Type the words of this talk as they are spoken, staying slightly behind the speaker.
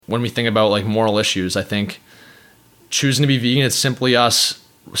when we think about like moral issues, I think choosing to be vegan, it's simply us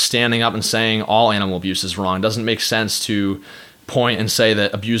standing up and saying all animal abuse is wrong. It doesn't make sense to point and say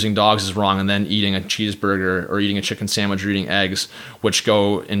that abusing dogs is wrong and then eating a cheeseburger or eating a chicken sandwich or eating eggs, which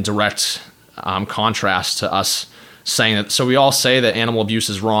go in direct contrast to us saying that. So we all say that animal abuse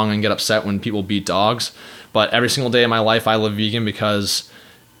is wrong and get upset when people beat dogs, but every single day of my life I live vegan because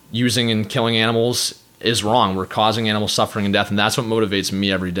using and killing animals is wrong. We're causing animal suffering and death, and that's what motivates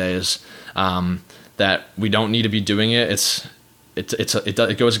me every day, is that we don't need to be doing it.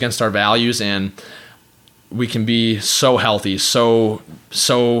 It goes against our values, and we can be so healthy, so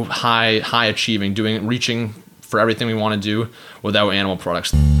high achieving, reaching for everything we want to do without animal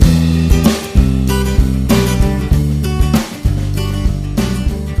products.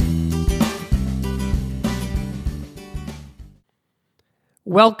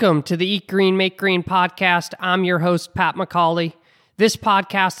 Welcome to the Eat Green, Make Green podcast. I'm your host, Pat McCauley. This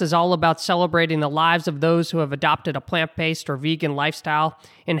podcast is all about celebrating the lives of those who have adopted a plant-based or vegan lifestyle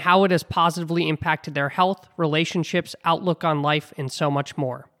and how it has positively impacted their health, relationships, outlook on life, and so much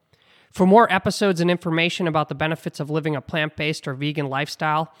more. For more episodes and information about the benefits of living a plant-based or vegan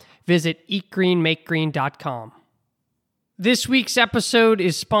lifestyle, visit eatgreenmakegreen.com. This week's episode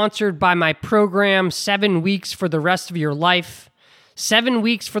is sponsored by my program, 7 Weeks for the Rest of Your Life. 7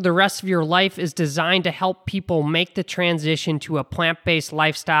 Weeks for the Rest of Your Life is designed to help people make the transition to a plant-based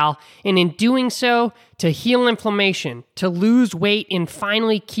lifestyle, and in doing so, to heal inflammation, to lose weight and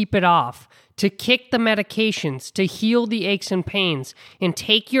finally keep it off, to kick the medications, to heal the aches and pains, and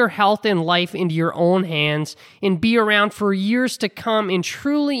take your health and life into your own hands and be around for years to come and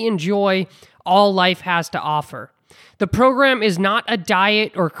truly enjoy all life has to offer. The program is not a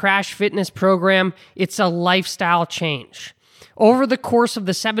diet or crash fitness program, it's a lifestyle change. Over the course of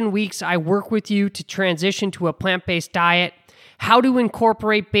the 7 weeks, I work with you to transition to a plant-based diet, how to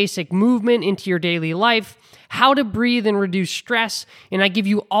incorporate basic movement into your daily life, how to breathe and reduce stress, and I give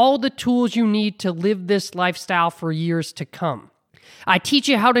you all the tools you need to live this lifestyle for years to come. I teach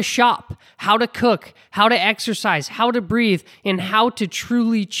you how to shop, how to cook, how to exercise, how to breathe, and how to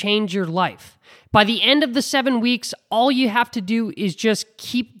truly change your life. By the end of the 7 weeks, all you have to do is just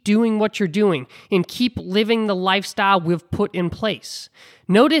keep doing what you're doing and keep living the lifestyle we've put in place.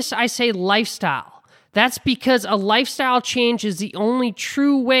 Notice I say lifestyle. That's because a lifestyle change is the only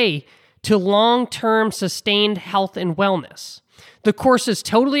true way to long-term sustained health and wellness. The course is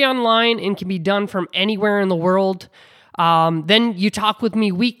totally online and can be done from anywhere in the world. Then you talk with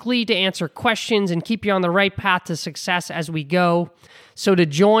me weekly to answer questions and keep you on the right path to success as we go. So to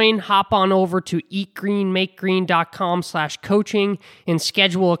join, hop on over to eatgreenmakegreen.com/coaching and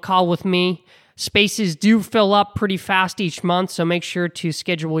schedule a call with me. Spaces do fill up pretty fast each month, so make sure to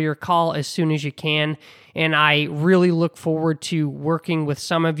schedule your call as soon as you can. And I really look forward to working with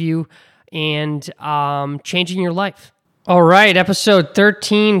some of you and changing your life. All right, episode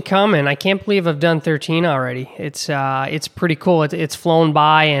 13 coming. I can't believe I've done 13 already. It's pretty cool. It's flown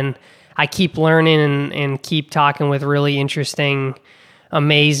by, and I keep learning and keep talking with really interesting,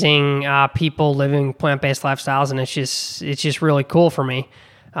 amazing people living plant-based lifestyles, and it's just really cool for me.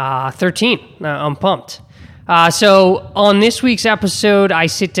 13. I'm pumped. So on this week's episode, I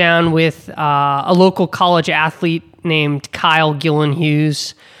sit down with a local college athlete named Kyle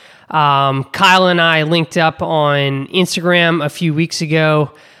Gillen-Hughes. Kyle and I linked up on Instagram a few weeks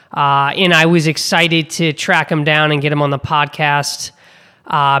ago, and I was excited to track him down and get him on the podcast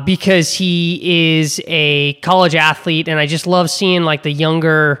because he is a college athlete, and I just love seeing like the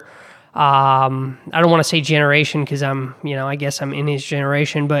younger, I don't want to say generation because I guess I'm in his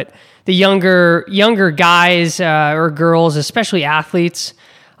generation, but the younger guys or girls, especially athletes,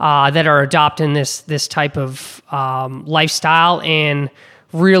 that are adopting this type of lifestyle and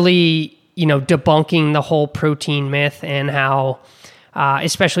really, debunking the whole protein myth and how,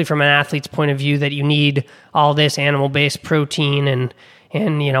 especially from an athlete's point of view, that you need all this animal-based protein and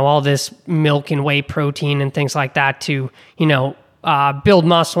all this milk and whey protein and things like that to, build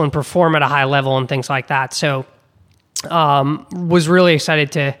muscle and perform at a high level and things like that. So, was really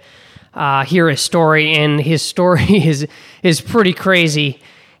excited to hear his story, and his story is pretty crazy.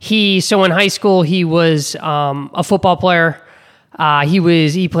 So in high school, he was a football player.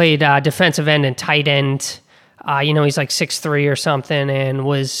 He played defensive end and tight end. He's like 6'3" or something, and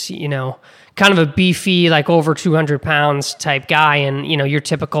was, kind of a beefy, like over 200 pounds type guy. And, your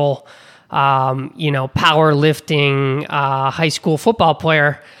typical, powerlifting, high school football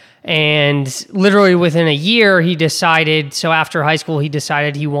player. And literally within a year, after high school, he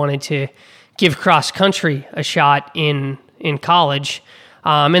decided he wanted to give cross country a shot in college.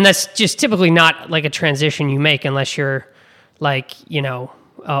 And that's just typically not like a transition you make unless you're like,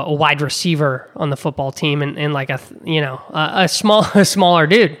 a wide receiver on the football team and like a smaller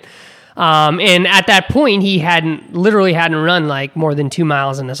dude. And at that point, he literally hadn't run like more than 2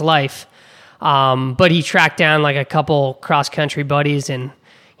 miles in his life. But he tracked down like a couple cross country buddies, and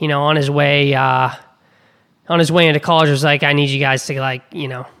on his way into college was like, I need you guys to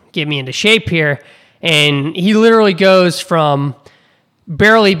get me into shape here. And he literally goes from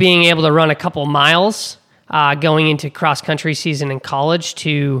barely being able to run a couple miles going into cross country season in college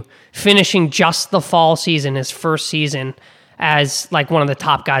to finishing just the fall season, his first season, as like one of the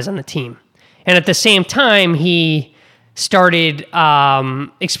top guys on the team. And at the same time, he started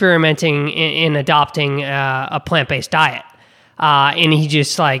experimenting in adopting a plant-based diet. And he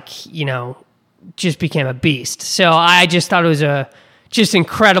just just became a beast. So I just thought it was a just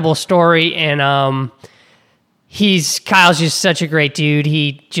incredible story. And Kyle's just such a great dude.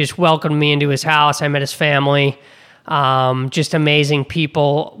 He just welcomed me into his house. I met his family. Just amazing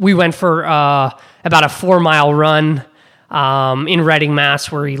people. We went for about a 4-mile run in Reading, Mass,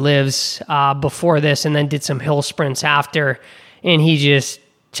 where he lives before this, and then did some hill sprints after. And he just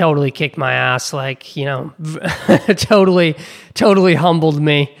totally kicked my ass, totally humbled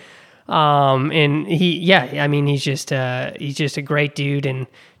me. And he's just a great dude and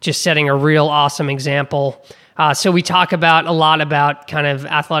just setting a real awesome example. So we talk a lot about kind of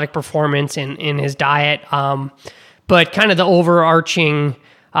athletic performance in his diet, but kind of the overarching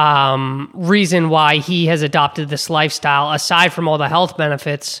reason why he has adopted this lifestyle, aside from all the health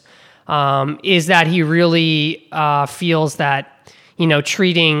benefits, is that he really feels that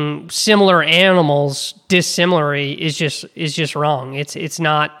treating similar animals dissimilarly is just wrong. It's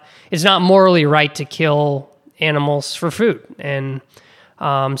not morally right to kill animals for food, and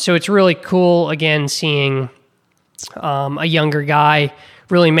so it's really cool again seeing a younger guy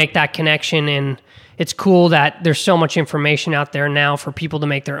really make that connection. And it's cool that there's so much information out there now for people to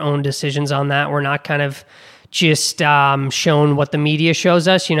make their own decisions on that. We're not kind of just shown what the media shows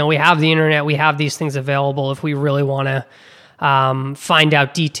us. We have the internet, we have these things available if we really want to find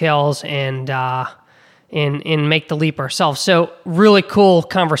out details and make the leap ourselves. So really cool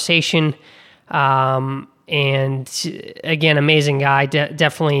conversation. And again, amazing guy,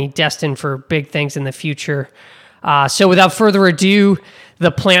 definitely destined for big things in the future. So without further ado, the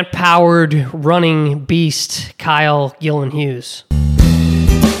plant-powered running beast, Kyle Gillen Hughes.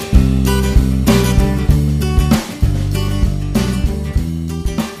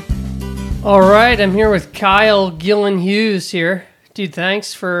 All right, I'm here with Kyle Gillen Hughes here. Dude,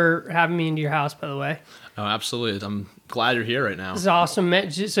 thanks for having me into your house, by the way. Oh, absolutely. I'm glad you're here right now. This is awesome.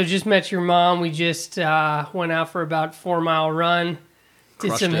 Just met your mom. We just went out for about 4-mile run,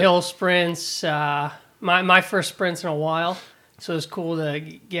 did some hill sprints. My first sprints in a while, so it's cool to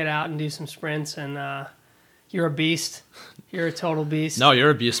get out and do some sprints. And you're a beast. You're a total beast. No, you're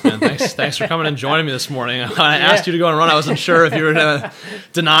a beast, man. Thanks for coming and joining me this morning. I asked you to go and run. I wasn't sure if you were going to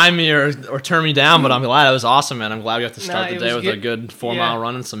deny me or turn me down, but I'm glad. It was awesome, man. I'm glad we got to start the day with a good 4-mile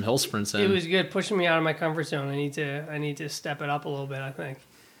run and some hill sprints. It was good, pushing me out of my comfort zone. I need to step it up a little bit, I think.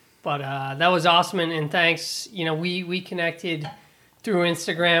 But that was awesome, and thanks. We connected through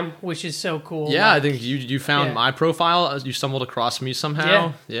Instagram, which is so cool. Yeah, I think you found my profile. You stumbled across me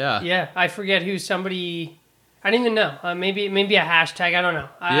somehow. Yeah. I forget who somebody. I don't even know. Maybe a hashtag. I don't know.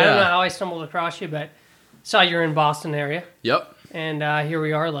 I don't know how I stumbled across you, but saw you're in Boston area. Yep. And here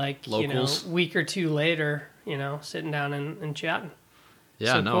we are, locals. Week or two later, sitting down and chatting.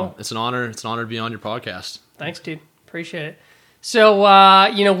 Yeah, so no, cool. It's an honor. It's an honor to be on your podcast. Thanks, dude. Appreciate it. So,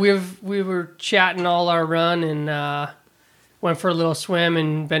 we were chatting all our run and went for a little swim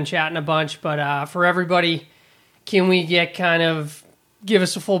and been chatting a bunch. But for everybody, can we give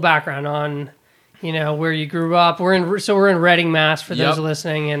us a full background on where you grew up? We're in Reading, Mass, for those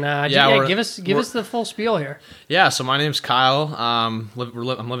listening, and give us the full spiel here. Yeah, so my name's Kyle. I'm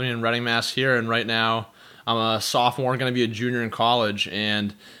living in Reading, Mass here, and right now I'm a sophomore, going to be a junior in college.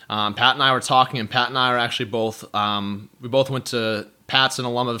 And Pat and I were talking, and Pat and I are actually both we both went to Pat's an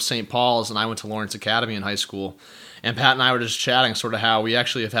alum of St. Paul's, and I went to Lawrence Academy in high school. And Pat and I were just chatting, sort of how we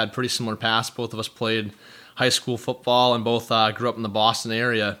actually have had pretty similar paths. Both of us played high school football, and both grew up in the Boston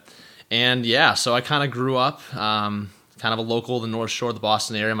area. And yeah, so I kind of grew up kind of a local, the North Shore of the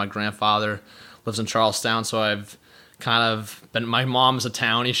Boston area. My grandfather lives in Charlestown, so I've kind of been, my mom's a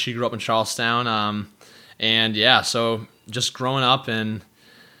townie. She grew up in Charlestown. And yeah, so just growing up and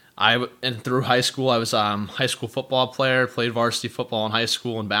through high school, I was a high school football player, played varsity football in high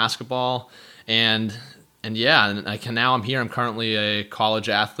school and basketball. And now I'm here. I'm currently a college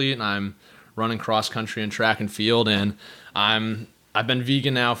athlete, and I'm running cross country and track and field. And I've been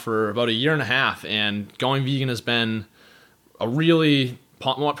vegan now for about a year and a half, and going vegan has been a really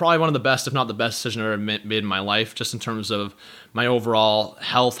probably one of the best, if not the best decision I ever made in my life, just in terms of my overall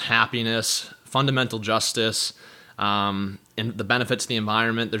health, happiness, fundamental justice, and the benefits to the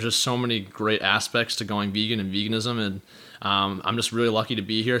environment. There's just so many great aspects to going vegan and veganism, and I'm just really lucky to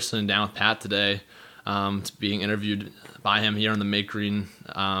be here, sitting down with Pat today, being interviewed by him here on the Make Green,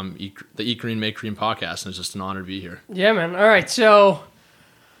 the Eat Green, Make Green podcast, and it's just an honor to be here. Yeah, man. All right, so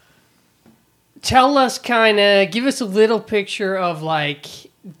tell us, give us a little picture of like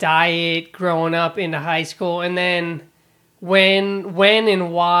diet growing up into high school, and then when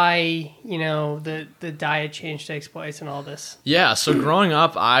and why, the diet change takes place and all this. Yeah, so growing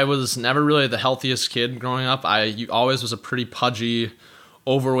up, I was never really the healthiest kid growing up. I always was a pretty pudgy,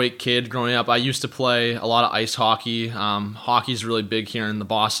 overweight kid growing up. I used to play a lot of ice hockey. Hockey's really big here in the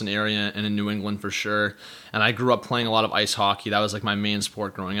Boston area and in New England for sure. And I grew up playing a lot of ice hockey. That was like my main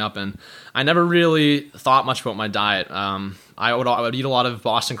sport growing up. And I never really thought much about my diet. I would eat a lot of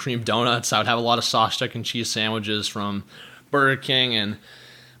Boston cream donuts. I would have a lot of sausage, chicken, and cheese sandwiches from Burger King. And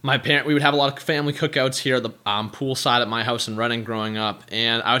we would have a lot of family cookouts here at the pool side at my house in Reading growing up.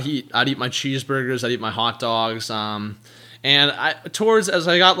 And I'd eat my cheeseburgers. I'd eat my hot dogs. And as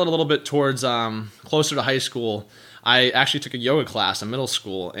I got a little bit towards closer to high school, I actually took a yoga class in middle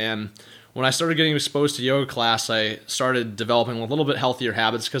school. And when I started getting exposed to yoga class, I started developing a little bit healthier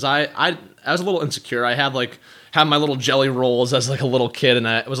habits because I was a little insecure. I had my little jelly rolls as like a little kid, and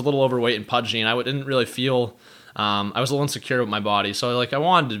I was a little overweight and pudgy, and I didn't really feel. I was a little insecure with my body, so I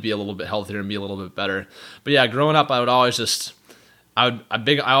wanted to be a little bit healthier and be a little bit better. But yeah, growing up, I would always I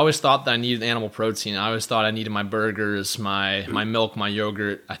always thought that I needed animal protein. I always thought I needed my burgers, my milk, my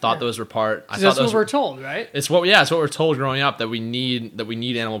yogurt. I thought those were that's what we're told, right? It's what we're told growing up, that we need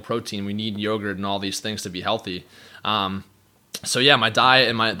animal protein. We need yogurt and all these things to be healthy. So yeah, my diet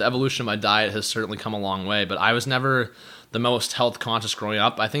and the evolution of my diet has certainly come a long way, but I was never the most health conscious growing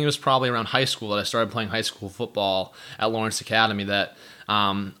up. I think it was probably around high school that I started playing high school football at Lawrence Academy that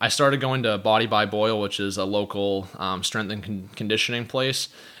I started going to Body by Boyle, which is a local strength and conditioning place.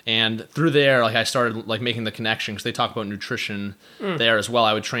 And through there, I started making the connection because they talk about nutrition there as well.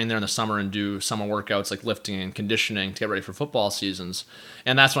 I would train there in the summer and do summer workouts like lifting and conditioning to get ready for football seasons.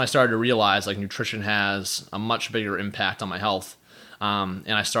 And that's when I started to realize nutrition has a much bigger impact on my health.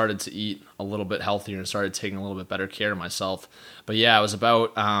 And I started to eat a little bit healthier and started taking a little bit better care of myself. But yeah, it was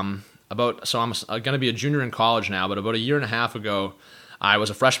so I'm going to be a junior in college now, but about a year and a half ago, I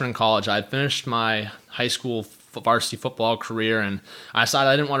was a freshman in college. I had finished my high school varsity football career, and I decided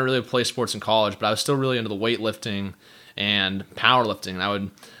I didn't want to really play sports in college, but I was still really into the weightlifting and powerlifting.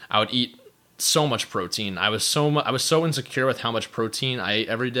 And I would eat so much protein. I was so insecure with how much protein I ate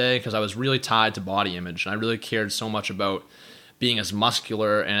every day because I was really tied to body image, and I really cared so much about being as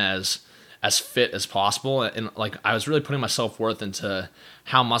muscular and as fit as possible. And I was really putting my self-worth into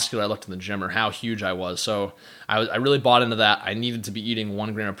how muscular I looked in the gym or how huge I was. So I really bought into that. I needed to be eating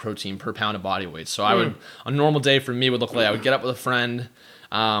 1 gram of protein per pound of body weight. So a normal day for me would look like I would get up with a friend.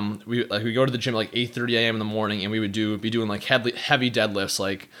 We go to the gym at 8:30 a.m. in the morning, and we would be doing heavy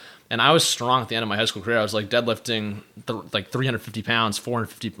deadlifts. And I was strong at the end of my high school career. I was deadlifting 350 pounds,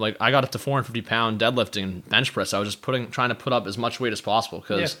 450. I got up to 450 pound deadlifting and bench press. I was just trying to put up as much weight as possible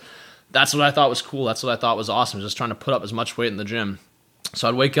because that's what I thought was cool. That's what I thought was awesome. Just trying to put up as much weight in the gym. So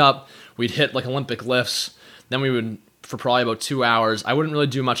I'd wake up, we'd hit Olympic lifts. Then we would, for probably about 2 hours, I wouldn't really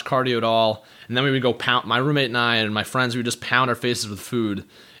do much cardio at all. And then we would go pound. My roommate and I and my friends, we would just pound our faces with food.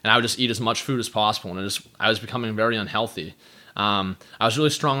 And I would just eat as much food as possible. And I was becoming very unhealthy. I was really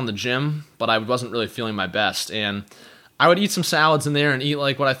strong in the gym, but I wasn't really feeling my best. And I would eat some salads in there and eat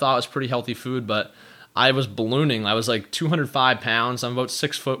what I thought was pretty healthy food, but I was ballooning. I was 205 pounds. I'm about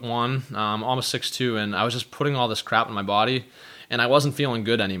 6'1", almost 6'2", and I was just putting all this crap in my body, and I wasn't feeling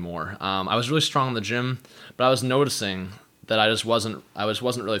good anymore. I was really strong in the gym, but I was noticing that I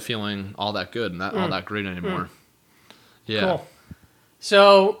wasn't really feeling all that good and all that great anymore. Yeah. Cool.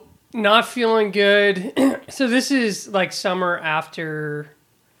 So not feeling good. So this is summer after.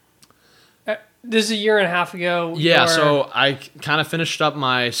 This is a year and a half ago. Yeah, so I kind of finished up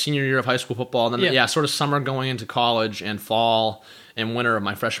my senior year of high school football, and then sort of summer going into college and fall and winter of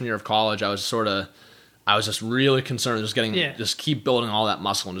my freshman year of college. I was just really concerned, just keep building all that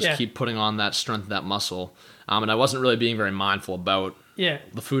muscle and just keep putting on that strength, that muscle. And I wasn't really being very mindful about the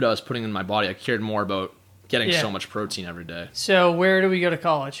food I was putting in my body. I cared more about getting so much protein every day. So where do we go to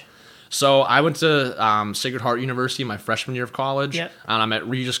college? So I went to Sacred Heart University my freshman year of college, and I'm at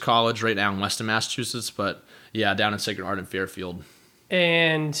Regis College right now in Weston, Massachusetts, but down in Sacred Heart in Fairfield.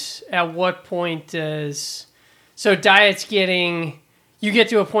 And at what point so diet's you get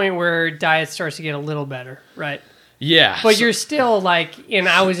to a point where diet starts to get a little better, right? Yeah. But you're still like, and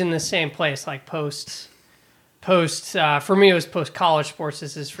I was in the same place, like post, for me, it was post college sports.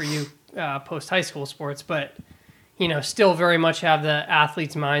 This is for you, post high school sports, but still very much have the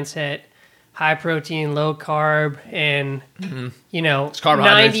athlete's mindset, high protein, low carb, and, It's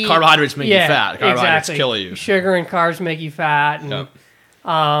carbohydrates make you fat. Carbohydrates kill you. Sugar and carbs make you fat. And,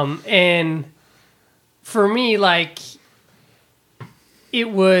 and for me, like, it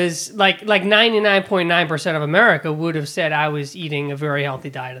was like 99.9% of America would have said I was eating a very healthy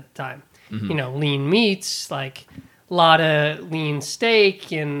diet at the time. Lean meats, like a lot of lean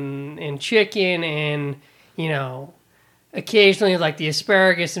steak and chicken, and occasionally like the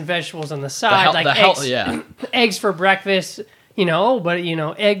asparagus and vegetables on the side, eggs for breakfast.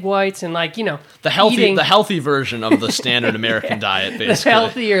 Egg whites and the healthy version of the standard American diet, basically. The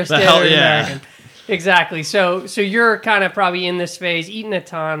healthier standard American. Exactly. So you're kind of probably in this phase, eating a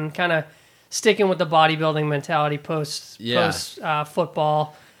ton, kind of sticking with the bodybuilding mentality post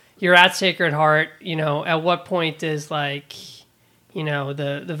football. You're at Sacred Heart. At what point does the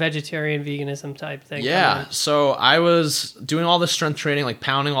vegetarian veganism type thing? Yeah. So I was doing all this strength training, like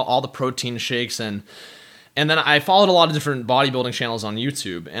pounding all the protein shakes, and then I followed a lot of different bodybuilding channels on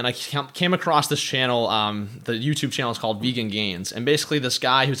YouTube, and I came across this channel. The YouTube channel is called Vegan Gains, and basically this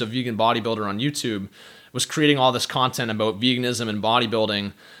guy who's a vegan bodybuilder on YouTube was creating all this content about veganism and bodybuilding,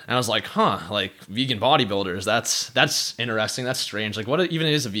 and I was like, like vegan bodybuilders, that's interesting, that's strange. Like, what even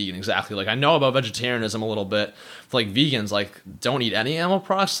is a vegan exactly? Like, I know about vegetarianism a little bit. Like, vegans, like, don't eat any animal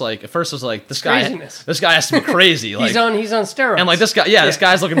products. Like, at first I was like, this guy has to be crazy. Like, he's on steroids. And like this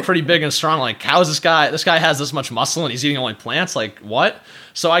guy's looking pretty big and strong. Like, how is this guy? This guy has this much muscle and he's eating only plants. Like, what?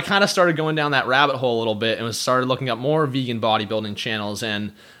 So I kind of started going down that rabbit hole a little bit and started looking up more vegan bodybuilding channels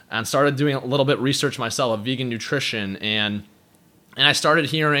and started doing a little bit research myself of vegan nutrition, and I started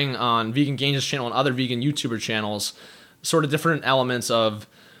hearing on Vegan Gains' channel and other vegan YouTuber channels sort of different elements of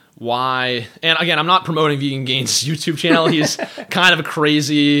why. And again, I'm not promoting Vegan Gains' YouTube channel. He's kind of a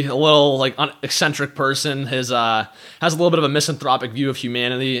crazy, a little like eccentric person. His has a little bit of a misanthropic view of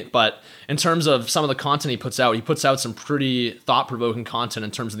humanity, but in terms of some of the content he puts out some pretty thought-provoking content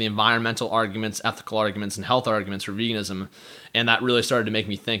in terms of the environmental arguments, ethical arguments, and health arguments for veganism. And that really started to make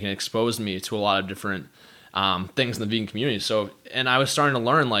me think and exposed me to a lot of different things in the vegan community. So, and I was starting to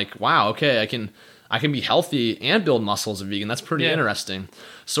learn, like, wow, okay, I can be healthy and build muscle as a vegan. That's pretty interesting.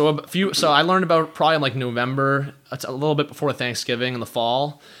 So I learned about probably in like November, a little bit before Thanksgiving in the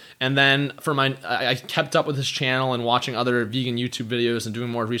fall. And then I kept up with his channel and watching other vegan YouTube videos and doing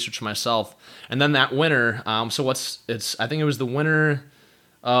more research myself. And then that winter, I think it was the winter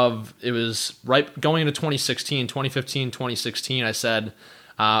of, it was right going into 2015, 2016, I said,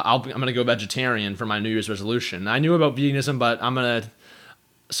 I'm going to go vegetarian for my New Year's resolution. I knew about veganism, but I'm going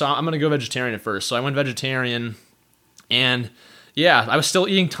to go vegetarian at first. So I went vegetarian, and yeah, I was still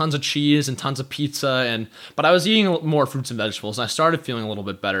eating tons of cheese and tons of pizza, but I was eating more fruits and vegetables, and I started feeling a little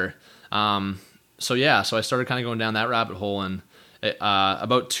bit better. So I started kind of going down that rabbit hole, and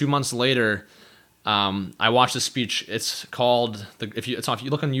about 2 months later, I watched a speech. It's called if you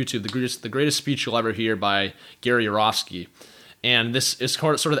look on YouTube, the greatest speech you'll ever hear by Gary Yourofsky, and this is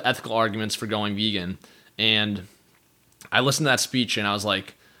sort of the ethical arguments for going vegan. And I listened to that speech, and I was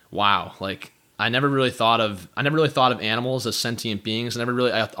like, wow, like I never really thought of animals as sentient beings.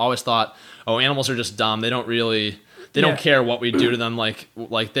 I always thought, oh, animals are just dumb. They don't care what we do to them. Like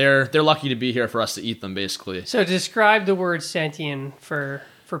they're lucky to be here for us to eat them, basically. So describe the word sentient for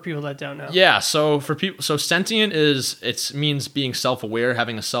people that don't know. Yeah, so sentient means being self-aware,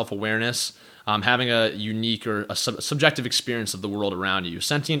 having a self-awareness, having a unique or a subjective experience of the world around you.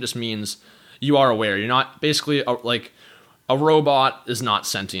 Sentient just means you are aware. You're not basically like a robot is not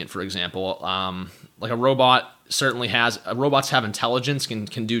sentient, for example. Like a robot robots have intelligence, can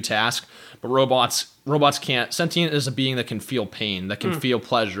do tasks, but robots can't. Sentient is a being that can feel pain, that can feel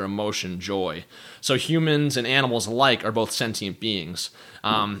pleasure, emotion, joy. So humans and animals alike are both sentient beings.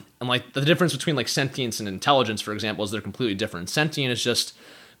 And like the difference between like sentience and intelligence, for example, is they're completely different. Sentient is just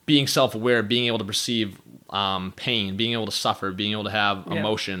being self-aware, being able to perceive pain, being able to suffer, being able to have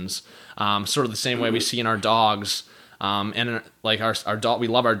emotions. Sort of the same way we see in our dogs. And like our dog, we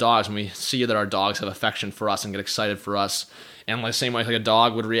love our dogs, and we see that our dogs have affection for us and get excited for us. And like the same way like a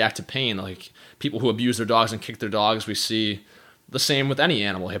dog would react to pain, like people who abuse their dogs and kick their dogs, we see the same with any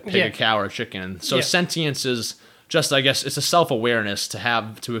animal, a pig, a cow, or a chicken. So sentience is just, I guess, it's a self-awareness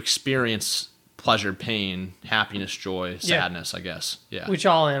to experience pleasure, pain, happiness, joy, sadness, I guess. Yeah. Which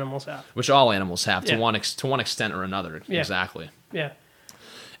all animals have. To one extent or another. Yeah. Exactly. Yeah.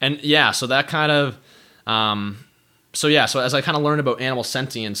 And so that kind of so as I kind of learned about animal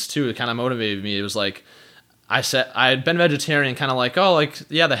sentience too, it kind of motivated me. It was like I had been vegetarian, kind of like, oh, like,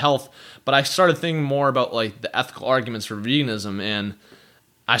 yeah, the health, but I started thinking more about like the ethical arguments for veganism, and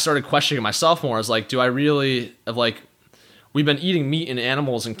I started questioning myself more. I was like, do I really, like, we've been eating meat and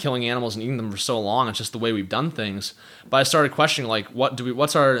animals and killing animals and eating them for so long. It's just the way we've done things. But I started questioning, like, what's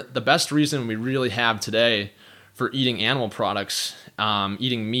the best reason we really have today for eating animal products,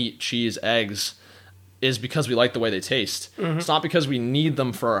 eating meat, cheese, eggs, is because we like the way they taste. Mm-hmm. It's not because we need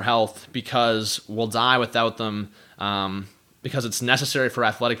them for our health, because we'll die without them, because it's necessary for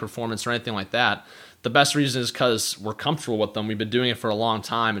athletic performance or anything like that. The best reason is because we're comfortable with them. We've been doing it for a long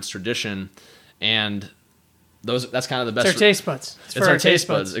time. It's tradition. And that's kind of the best. It's our taste buds. It's our taste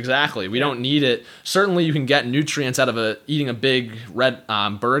buds. Exactly. We don't need it. Certainly you can get nutrients out of eating a big red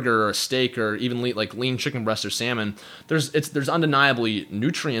burger or a steak, or even like lean chicken breast or salmon. There's undeniably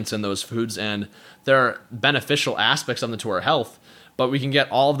nutrients in those foods, and there are beneficial aspects of them to our health. But we can get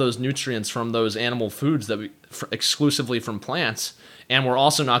all of those nutrients from those animal foods exclusively from plants, and we're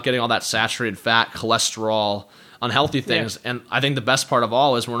also not getting all that saturated fat, cholesterol, unhealthy things. Yeah. And I think the best part of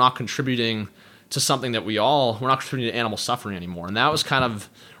all is we're not contributing to something that we're not contributing to animal suffering anymore. And that was kind of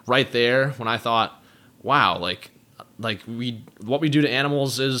right there when I thought, wow, like what we do to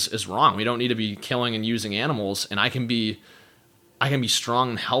animals is wrong. We don't need to be killing and using animals, and I can be strong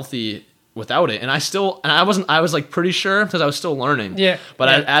and healthy without it. And I was like pretty sure, because I was still learning. Yeah. But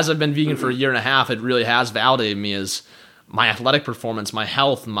as I've been vegan for a year and a half, it really has validated me as my athletic performance, my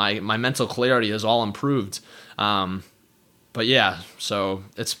health, my mental clarity has all improved. But yeah, so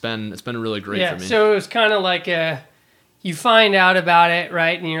it's been really great for me. So it was kind of like you find out about it,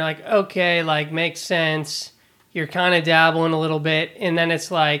 right? And you're like, okay, like, makes sense. You're kind of dabbling a little bit, and then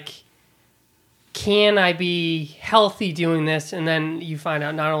it's like, can I be healthy doing this? And then you find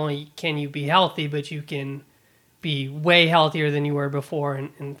out not only can you be healthy, but you can be way healthier than you were before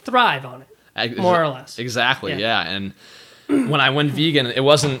and thrive on it, more or less. Exactly, yeah. And when I went vegan, it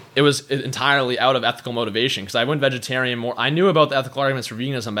was entirely out of ethical motivation, because I went vegetarian more. I knew about the ethical arguments for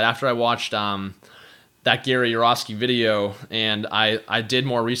veganism, but after I watched that Gary Yourofsky video, and I did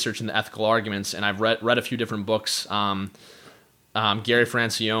more research in the ethical arguments, and I've read a few different books. Gary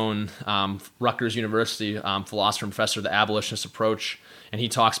Francione, Rutgers University philosopher and professor of the abolitionist approach, and he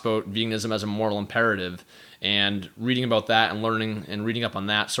talks about veganism as a moral imperative. And reading about that and learning and reading up on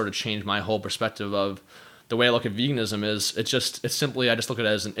that sort of changed my whole perspective of the way I look at veganism. I just look at it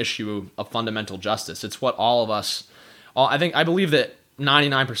as an issue of fundamental justice. It's what all of us, I believe that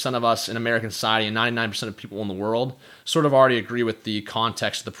 99% of us in American society and 99% of people in the world sort of already agree with the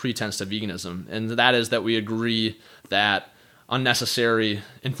context, the pretense of veganism. And that is that we agree that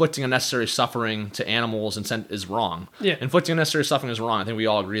inflicting unnecessary suffering to animals is wrong. Yeah. Inflicting unnecessary suffering is wrong. I think we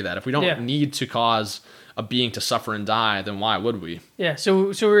all agree that. If we don't need to cause a being to suffer and die, then why would we? Yeah. So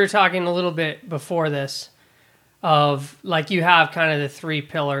we were talking a little bit before this of, like, you have kind of the three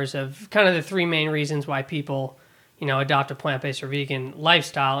pillars of kind of the three main reasons why people, adopt a plant-based or vegan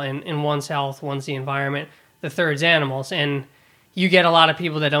lifestyle, and one's health, one's the environment, the third's animals. And you get a lot of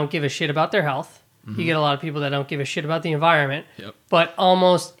people that don't give a shit about their health. Mm-hmm. You get a lot of people that don't give a shit about the environment. Yep. But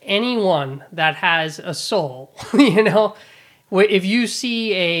almost anyone that has a soul, if you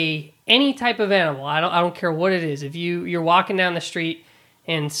see any type of animal, I don't care what it is. If you're walking down the street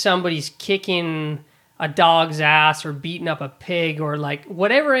and somebody's kicking a dog's ass or beating up a pig or like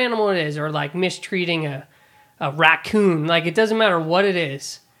whatever animal it is, or like mistreating a raccoon, like, it doesn't matter what it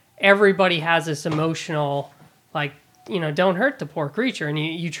is. Everybody has this emotional, like, don't hurt the poor creature, and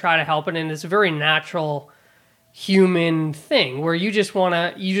you try to help it, and it's a very natural human thing where you just want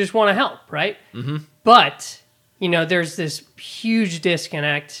to help, right? Mm-hmm. But there's this huge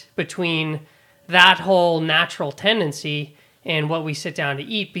disconnect between that whole natural tendency and what we sit down to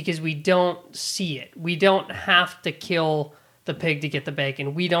eat, because we don't see it. We don't have to kill the pig to get the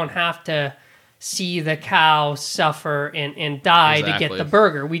bacon. We don't have to see the cow suffer and die to get the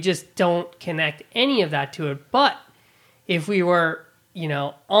burger. We just don't connect any of that to it. But if we were,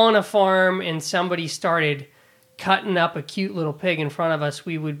 on a farm and somebody started cutting up a cute little pig in front of us,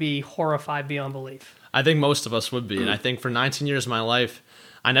 we would be horrified beyond belief. I think most of us would be. And I think for 19 years of my life,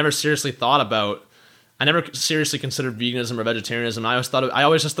 I never seriously considered veganism or vegetarianism. I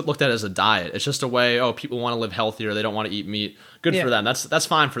always just looked at it as a diet. It's just a way, people want to live healthier, they don't want to eat meat. Good for them. That's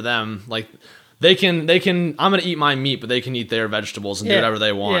fine for them. Like, They can, I'm going to eat my meat, but they can eat their vegetables and do whatever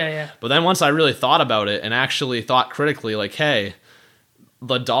they want. Yeah. But then once I really thought about it and actually thought critically, like, hey,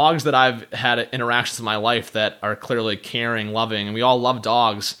 the dogs that I've had interactions in my life that are clearly caring, loving, and we all love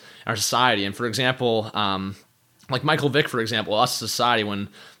dogs in our society. And for example, like Michael Vick, for example, us society, when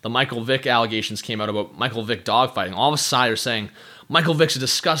the Michael Vick allegations came out about Michael Vick dogfighting, all of a sudden are saying, Michael Vick's a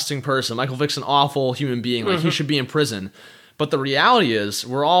disgusting person. Michael Vick's an awful human being. Like, he should be in prison. But the reality is,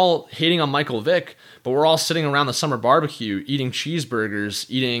 we're all hating on Michael Vick, but we're all sitting around the summer barbecue, eating cheeseburgers,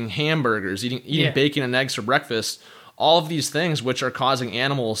 eating hamburgers, eating bacon and eggs for breakfast. All of these things which are causing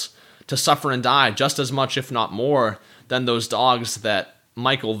animals to suffer and die just as much, if not more, than those dogs that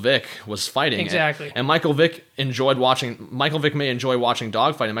Michael Vick was fighting. Exactly. And Michael Vick may enjoy watching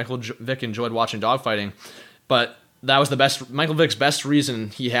dogfighting. Michael Vick enjoyed watching dogfighting, but that was Michael Vick's best reason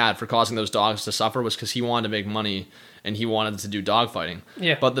he had for causing those dogs to suffer was because he wanted to make money and he wanted to do dogfighting.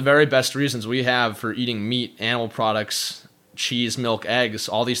 Yeah. But the very best reasons we have for eating meat, animal products, cheese, milk, eggs,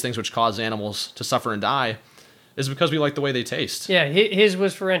 all these things which cause animals to suffer and die is because we like the way they taste. Yeah, his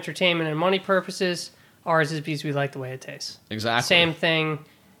was for entertainment and money purposes. Ours is because we like the way it tastes. Exactly. Same thing,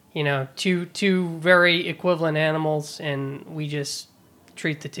 two very equivalent animals, and we just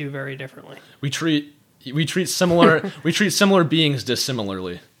treat the two very differently. We treat similar beings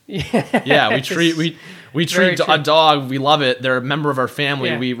dissimilarly. Yeah, we treat a dog. We love it. They're a member of our family.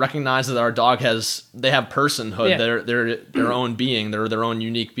 Yeah. We recognize that our dog they have personhood. Yeah. They're their own being. They're their own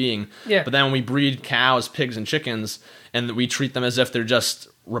unique being. Yeah. But then when we breed cows, pigs, and chickens, and we treat them as if they're just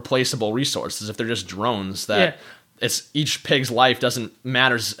replaceable resources, if they're just drones, that it's each pig's life doesn't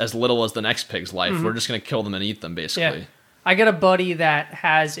matter as little as the next pig's life. Mm-hmm. We're just going to kill them and eat them, basically. Yeah. I got a buddy that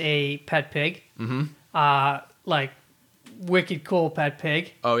has a pet pig. Like wicked cool pet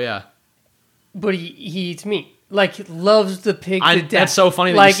pig. Oh yeah. But he eats meat. Like, loves the pig to death. That's so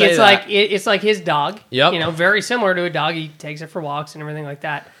funny that you say that. It's like his dog. Yep. Very similar to a dog. He takes it for walks and everything like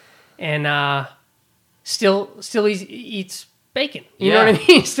that. And still eats bacon. You know what I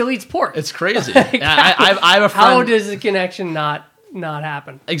mean? Still eats pork. It's crazy. And I have a friend. How does the connection not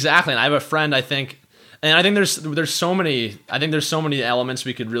happen? Exactly. And I have a friend, I think there's so many elements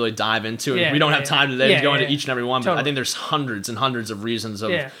we could really dive into. We don't have time today to go into each and every one, but I think there's hundreds and hundreds of reasons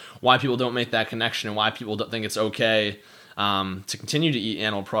of why people don't make that connection and why people don't think it's okay to continue to eat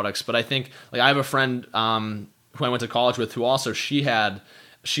animal products. But I think, like, I have a friend who I went to college with who also she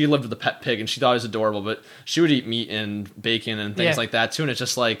lived with a pet pig and she thought it was adorable, but she would eat meat and bacon and things like that too. And it's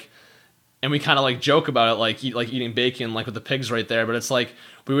just like, and we kind of like joke about it, like eating bacon, like with the pigs right there. But it's like,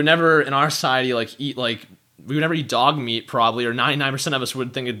 we would never in our society we would never eat dog meat probably, or 99% of us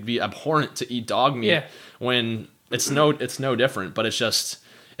would think it'd be abhorrent to eat dog meat when it's no different. But it's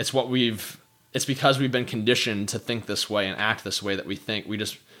because we've been conditioned to think this way and act this way that we think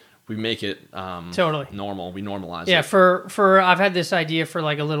we make it totally normal. We normalize it. Yeah, for I've had this idea for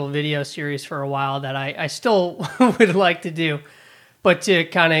like a little video series for a while that I still would like to do, but to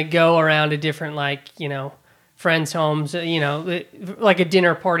kind of go around to different friends' homes, like a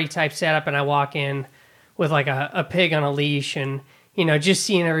dinner party type setup, and I walk in with like a pig on a leash and just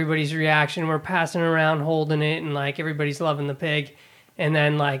seeing everybody's reaction. We're passing around holding it and like everybody's loving the pig, and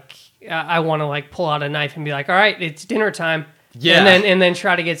then like I want to like pull out a knife and be like, all right, it's dinner time. Yeah, and then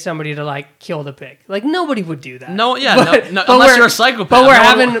try to get somebody to like kill the pig. Like, nobody would do that. No, unless you're a psychopath.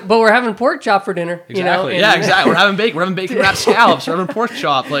 But we're having pork chop for dinner. Exactly. Exactly. We're having bacon. We're having bacon wrapped scallops. We're having pork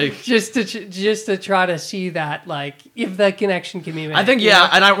chop. Like, just to try to see that, like, if that connection can be made. I think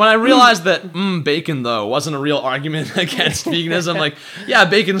and when I realized that bacon though wasn't a real argument against veganism, like,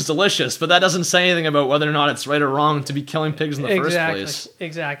 bacon's delicious, but that doesn't say anything about whether or not it's right or wrong to be killing pigs in the first place.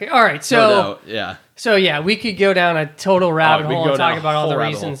 Exactly. All right. So no doubt, So we could go down a total rabbit hole and talk about all the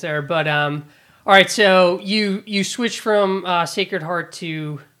reasons there. But all right, so you switched from Sacred Heart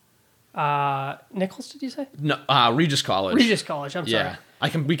to Nichols, did you say? No, Regis College. Regis College. I'm sorry.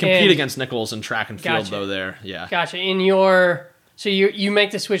 We compete against Nichols in track and field though. There, Gotcha. So you make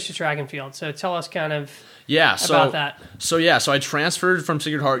the switch to track and field. So tell us kind of about that. So I transferred from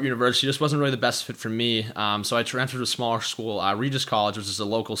Sacred Heart University. Just wasn't really the best fit for me. So I transferred to a smaller school, Regis College, which is a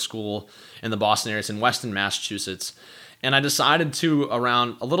local school in the Boston area. It's in Weston, Massachusetts. And I decided to,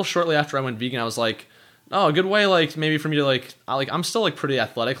 around a little shortly after I went vegan, I was like, oh, a good way, like, maybe for me to, I'm still, like, pretty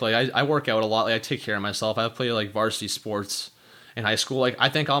athletic. Like, I work out a lot. Like, I take care of myself. I play, like, varsity sports in high school. Like, I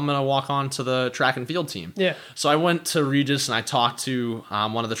think I'm going to walk on to the track and field team. Yeah. So I went to Regis and I talked to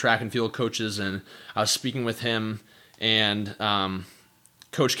one of the track and field coaches, and I was speaking with him and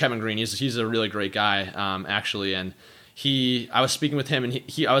Coach Kevin Green. He's a really great guy, actually, and I was speaking with him, and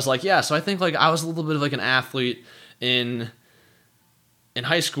I was like, so I think, like, I was a little bit of, like, an athlete in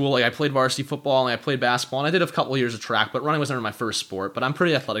high school. Like, I played varsity football and I played basketball, and I did a couple of years of track, but running was never my first sport. But I'm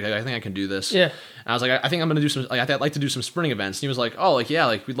pretty athletic. I think I can do this. Yeah. And I was like, I think I'm gonna do some. Like, I'd like to do some sprinting events. And he was like, oh, like, yeah,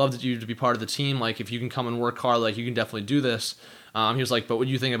 like, we'd love you to be part of the team. Like, if you can come and work hard, like, you can definitely do this. He was like, but what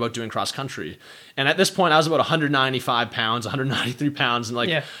do you think about doing cross country? And at this point, I was about 195 pounds, 193 pounds, and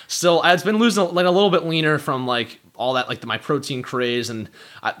like still, I'd been losing like a little bit leaner from like all that, like my protein craze, and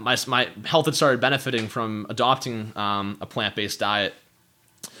my health had started benefiting from adopting a plant-based diet.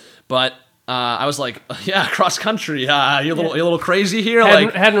 But I was like, yeah, cross country. You're a little crazy here.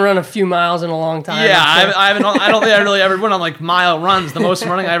 Hadn't run a few miles in a long time. Yeah, I don't think I really ever went on like mile runs. The most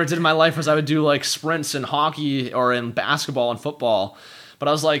running I ever did in my life was I would do like sprints in hockey or in basketball and football. But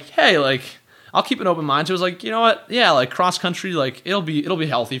I was like, hey, like I'll keep an open mind. So I was like, you know what? Yeah, like cross country, like it'll be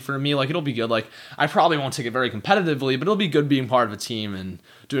healthy for me. Like it'll be good. Like I probably won't take it very competitively, but it'll be good being part of a team and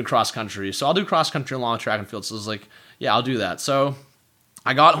doing cross country. So I'll do cross country along with track and field. So I was like, yeah, I'll do that. So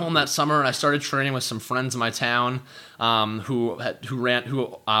I got home that summer and I started training with some friends in my town who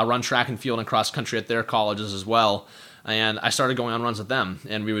run track and field and cross country at their colleges as well. And I started going on runs with them.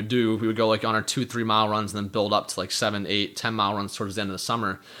 And we would go like on our 2-3 mile runs and then build up to like 7, 8, 10 mile runs towards the end of the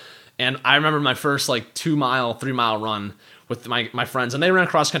summer. And I remember my first like 2 mile, 3 mile run with my friends, and they ran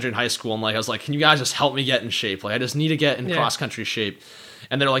cross country in high school. And like I was like, can you guys just help me get in shape? Like I just need to get in cross country shape.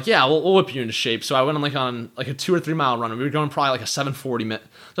 And they're like, yeah, we'll whip you into shape. So I went on a 2 or 3 mile run, and we were going probably like a 7:40 minute,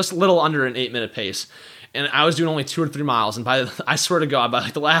 just a little under an 8-minute pace. And I was doing only 2 or 3 miles. And I swear to God, by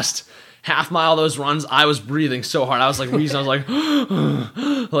like the last half mile of those runs, I was breathing so hard. I was like wheezing. I was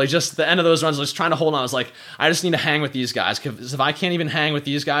like, like just the end of those runs, I was trying to hold on. I was like, I just need to hang with these guys. Because if I can't even hang with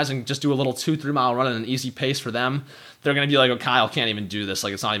these guys and just do a little 2-3 mile run at an easy pace for them, they're going to be like, oh, Kyle can't even do this.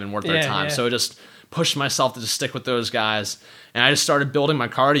 Like it's not even worth their time. So I just pushed myself to just stick with those guys. And I just started building my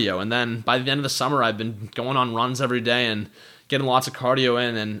cardio. And then by the end of the summer, I've been going on runs every day and getting lots of cardio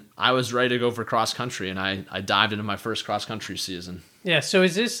in. And I was ready to go for cross country. And I dived into my first cross country season. Yeah. So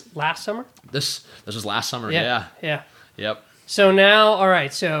is this last summer? This was last summer. Yeah. Yep. So now, all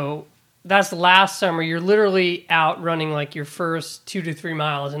right. So that's the last summer. You're literally out running like your first 2 to 3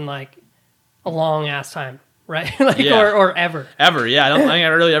 miles in like a long ass time. Right? Or ever. Ever, yeah. I don't think I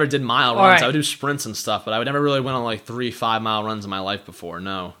really ever did mile runs. Right. I would do sprints and stuff, but I would never really went on like 3-5 mile runs in my life before,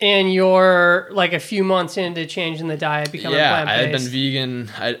 no. And you're like a few months into changing the diet, becoming plant-based. Yeah, I had been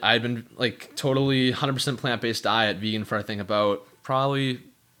vegan. I had been like totally 100% plant-based diet, vegan for I think about probably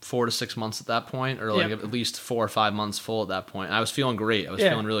 4 to 6 months at that point, or like at least 4 or 5 months full at that point. And I was feeling great. I was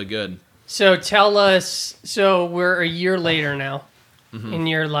feeling really good. So tell us, so we're a year later now, and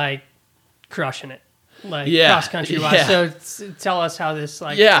you're like crushing it. Like cross country wise. So tell us how this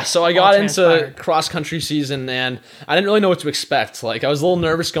like so I got into cross country season and I didn't really know what to expect. Like I was a little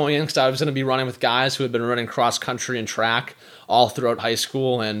nervous going in because I was going to be running with guys who had been running cross country and track all throughout high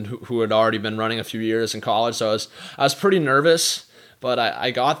school and who had already been running a few years in college. So I was pretty nervous, but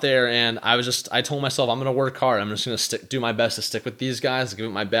I got there and I told myself I'm going to work hard. I'm just going to do my best to stick with these guys, give it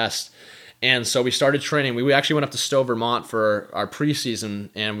my best. And so we started training. We actually went up to Stowe, Vermont for our preseason,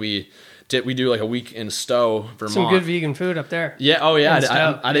 and we do like a week in Stowe, Vermont. Some good vegan food up there. Yeah. Oh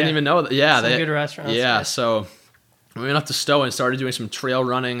yeah. I didn't even know that. Yeah. Some good restaurants. Yeah. So we went up to Stowe and started doing some trail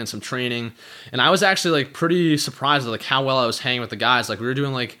running and some training. And I was actually like pretty surprised at like how well I was hanging with the guys. Like we were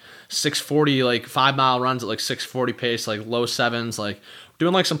doing like 6:40, like 5 mile runs at like 6:40 pace, like low sevens, like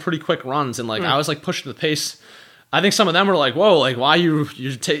doing like some pretty quick runs. And like I was like pushing the pace. I think some of them were like, whoa, like why you're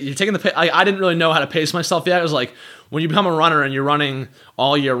taking the pace. I didn't really know how to pace myself yet. It was like, when you become a runner and you're running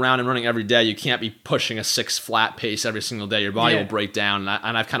all year round and running every day, you can't be pushing a 6 flat pace every single day. Your body will break down.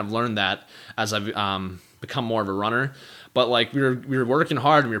 And I've kind of learned that as I've become more of a runner. But like we were working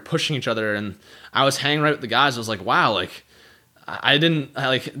hard and we were pushing each other. And I was hanging right with the guys. I was like, wow, like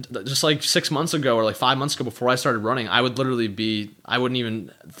just like 6 months ago or like 5 months ago before I started running, I wouldn't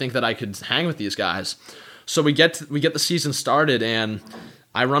even think that I could hang with these guys. So we get the season started and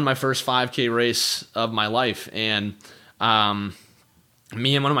I run my first 5K race of my life, and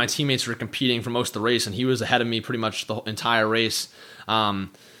me and one of my teammates were competing for most of the race, and he was ahead of me pretty much the entire race. And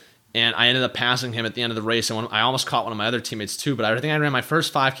I ended up passing him at the end of the race, and I almost caught one of my other teammates too. But I think I ran my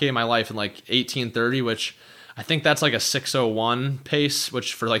first 5K in my life in like 18:30, which I think that's like a 6:01 pace,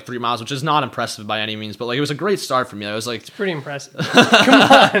 which for like 3 miles, which is not impressive by any means, but like it was a great start for me. I was like, it's pretty impressive.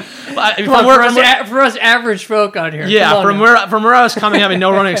 Come on, for us average folk out here. Yeah, from where I was coming, having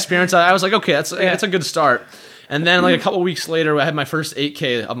no running experience, I was like, okay, that's a good start. And then like a couple weeks later, I had my first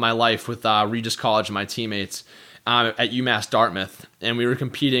 8K of my life with Regis College and my teammates at UMass Dartmouth, and we were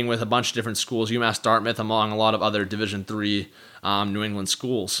competing with a bunch of different schools, UMass Dartmouth among a lot of other Division III New England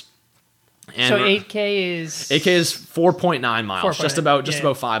schools. And so 8K is 4.9 miles, just about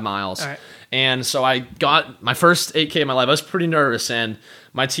 5 miles. All right. And so I got my first 8K in my life. I was pretty nervous, and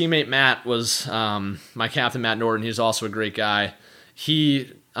my teammate Matt was my captain, Matt Norton. He's also a great guy.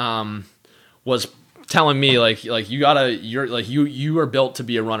 He was telling me like you are built to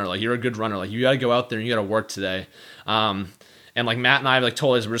be a runner. Like you're a good runner. Like you got to go out there and you got to work today. And like Matt and I like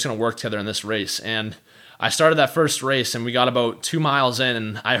told us we're just going to work together in this race. And I started that first race and we got about 2 miles in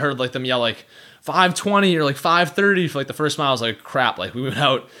and I heard like them yell like 5:20 or like 5:30 for like the first mile. I was like, crap. Like we went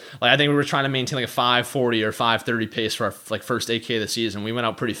out, like I think we were trying to maintain like a 5:40 or 5:30 pace for our like first 8K of the season. We went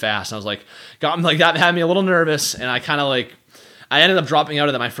out pretty fast and I was like, that had me a little nervous. And I ended up dropping out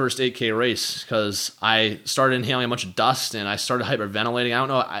of my first 8K race because I started inhaling a bunch of dust and I started hyperventilating. I don't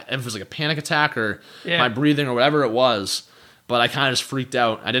know if it was like a panic attack or my breathing or whatever it was, but I kind of just freaked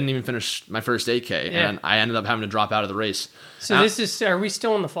out. I didn't even finish my first 8K and I ended up having to drop out of the race. So are we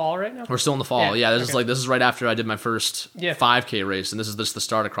still in the fall right now? We're still in the fall. Yeah, this is right after I did my first 5K race and this is the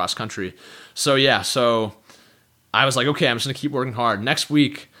start of cross country. So I was like, okay, I'm just going to keep working hard. Next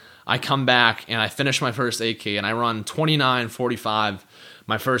week, I come back and I finish my first 8K and I run 29:45,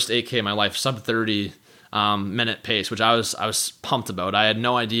 my first 8K in my life, sub 30 minute pace, which I was pumped about. I had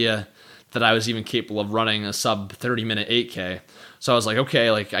no idea that I was even capable of running a sub 30 minute 8K. So I was like, okay,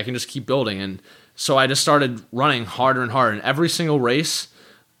 like I can just keep building. And so I just started running harder and harder. And every single race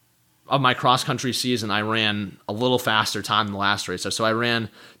of my cross country season, I ran a little faster time than the last race. So I ran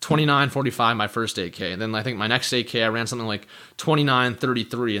 29:45 my first 8K. And then I think my next 8K, I ran something like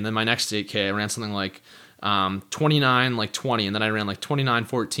 29:33. And then my next 8K, I ran something like 29:20. And then I ran like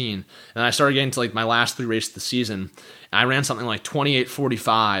 29:14. And I started getting to like my last 3 races of the season. And I ran something like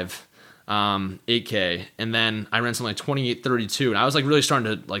 28:45. 8K, and then I ran something like 28:32, and I was like really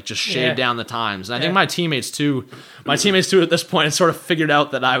starting to like just shave down the times. And I think my teammates too at this point had sort of figured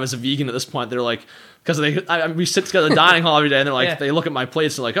out that I was a vegan at this point. They're like, because we sit together in the dining hall every day, and they're like, they look at my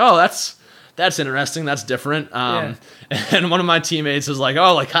plates and they're like, oh, that's interesting, that's different. And one of my teammates was like,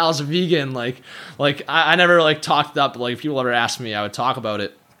 oh, like Kyle's a vegan. Like I never like talked up. Like if people ever asked me, I would talk about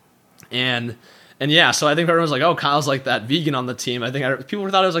it. And yeah, so I think everyone was like, oh, Kyle's like that vegan on the team. I think people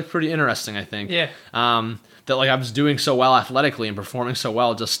thought it was like pretty interesting, I think. Yeah. That like I was doing so well athletically and performing so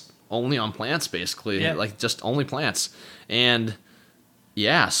well just only on plants, basically. Yeah. Like just only plants. And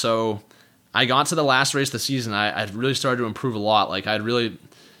yeah, so I got to the last race of the season. I'd really started to improve a lot. Like I'd really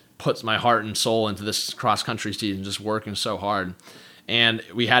put my heart and soul into this cross-country season, just working so hard. And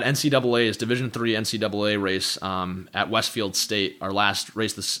we had NCAA's Division III NCAA race at Westfield State, our last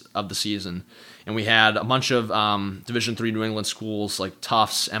race of the season. And we had a bunch of Division III New England schools like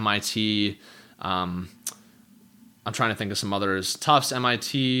Tufts, MIT. I'm trying to think of some others. Tufts,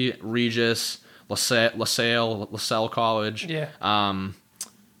 MIT, Regis, LaSalle College. Yeah.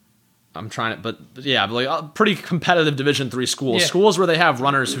 I'm trying to, but yeah, like pretty competitive Division III schools. Yeah. Schools where they have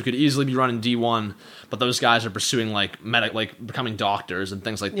runners who could easily be running D1, but those guys are pursuing like becoming doctors and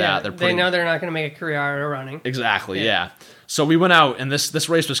things like that. They know they're not going to make a career out of running. Exactly. Yeah. So we went out and this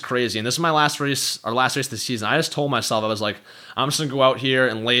race was crazy. And this is my last race, our last race of the season. I just told myself, I was like, I'm just going to go out here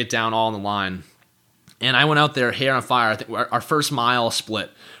and lay it down all on the line. And I went out there, hair on fire. I think our first mile split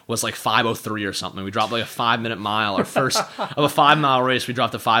was like 5:03 or something. We dropped like a 5-minute mile. Our first of a 5-mile race, we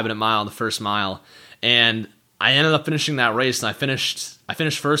dropped a 5-minute mile in the first mile. And I ended up finishing that race, and I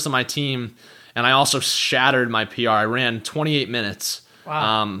finished first on my team, and I also shattered my PR. I ran 28 minutes.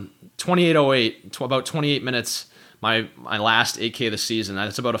 Wow. 28:08, about 28 minutes, my last 8K of the season.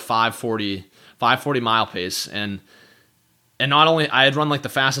 That's about a 5:40 mile pace. And not only, I had run like the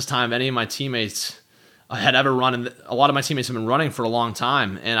fastest time of any of my teammates I had ever run, and a lot of my teammates have been running for a long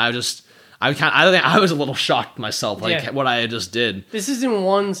time, and I think I was a little shocked myself, what I had just did. This is in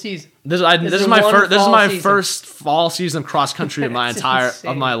one season. This is my first fall season of cross country of my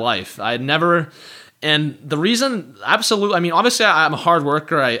life. I had never, and the reason, absolutely, I mean, obviously I'm a hard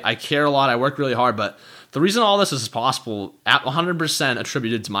worker. I care a lot. I work really hard, but the reason all this is possible, at 100%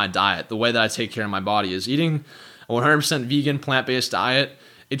 attributed to my diet. The way that I take care of my body is eating a 100% vegan, plant-based diet.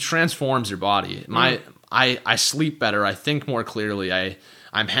 It transforms your body. I sleep better. I think more clearly.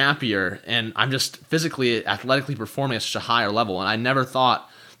 I'm happier, and I'm just physically, athletically performing at such a higher level. And I never thought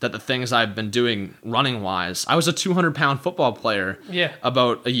that the things I've been doing running-wise. I was a 200-pound football player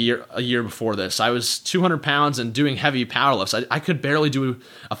about a year before this. I was 200 pounds and doing heavy power lifts. I could barely do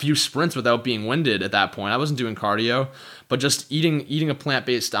a few sprints without being winded at that point. I wasn't doing cardio, but just eating a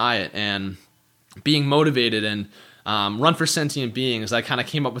plant-based diet and being motivated and Run for Sentient Beings. I kind of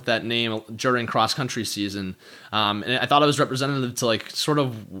came up with that name during cross country season, and I thought it was representative to like sort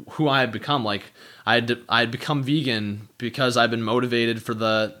of who I had become. Like I had become vegan because I've been motivated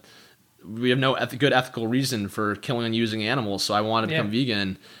we have no good ethical reason for killing and using animals, so I wanted to become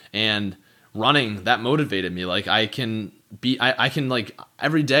vegan. And running, that motivated me. Like I can like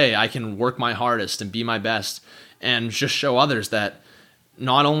every day I can work my hardest and be my best and just show others that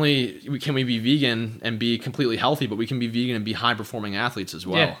not only can we be vegan and be completely healthy, but we can be vegan and be high performing athletes as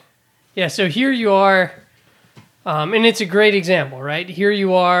well. Yeah. So here you are, and it's a great example, right? Here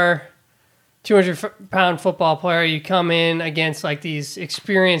you are, 200-pound football player. You come in against like these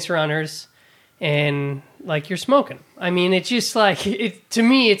experienced runners, and like you're smoking. I mean, it's just like to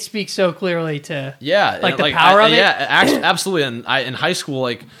me, it speaks so clearly to like the power of it. Yeah, absolutely. And in high school,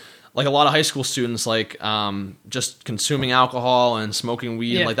 like a lot of high school students, like just consuming alcohol and smoking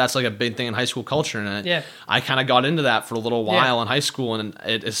weed, like that's like a big thing in high school culture. And I kind of got into that for a little while in high school, and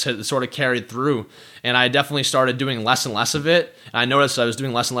it sort of carried through. And I definitely started doing less and less of it. And I noticed I was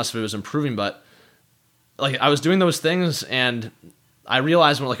doing less and less of it was improving, but like I was doing those things, and I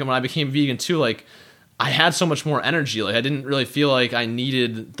realized when I became vegan too, like I had so much more energy. Like I didn't really feel like I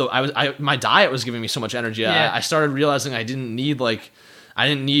needed. My diet was giving me so much energy. I started realizing I didn't need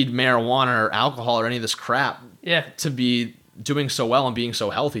marijuana or alcohol or any of this crap to be doing so well and being so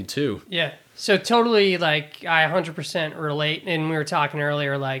healthy too. Yeah. So totally, like, I 100% relate. And we were talking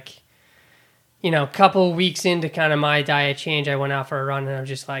earlier, like, a couple of weeks into kind of my diet change, I went out for a run, and I was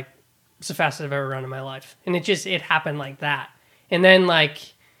just like, it's the fastest I've ever run in my life. And it happened like that. And then, like,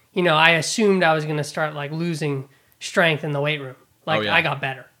 I assumed I was going to start, like, losing strength in the weight room. Like, I got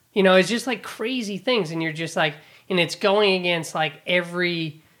better. It's just, like, crazy things. And you're just, like, and it's going against, like,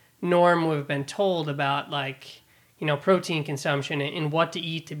 every norm we've been told about, like, protein consumption and what to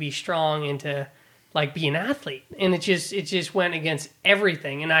eat to be strong and to, like, be an athlete. And it just went against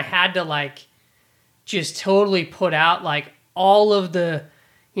everything. And I had to, like, just totally put out, like, all of the,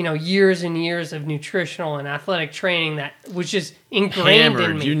 years and years of nutritional and athletic training that was just ingrained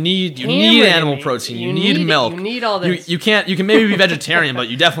in me. You need animal protein. You need milk. You need all this. You can maybe be vegetarian, but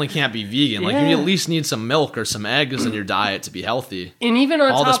you definitely can't be vegan. Like you at least need some milk or some eggs in your diet to be healthy. And even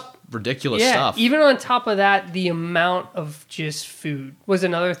on all top, this ridiculous stuff. Even on top of that, the amount of just food was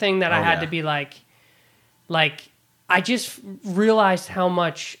another thing that I had to be like I just realized how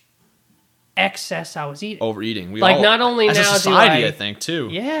much excess I was eating. Overeating. Not only as now a society, I think too.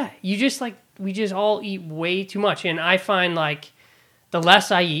 Yeah, you just we just all eat way too much, and I find like the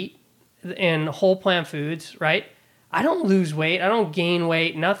less I eat in whole plant foods, right? I don't lose weight, I don't gain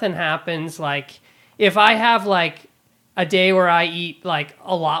weight, nothing happens. Like if I have like a day where I eat like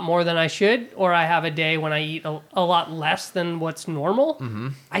a lot more than I should, or I have a day when I eat a lot less than what's normal,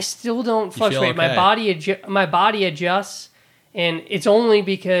 I still don't fluctuate. Okay. My body adjusts, and it's only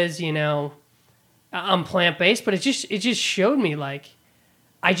because I'm plant-based, but it just showed me like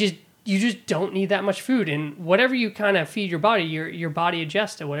you just don't need that much food, and whatever you kind of feed your body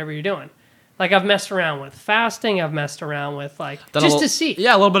adjusts to whatever you're doing. Like I've messed around with fasting, I've messed around with to see.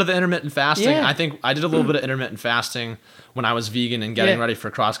 Yeah, a little bit of the intermittent fasting. Yeah. I think I did a little bit of intermittent fasting when I was vegan and getting ready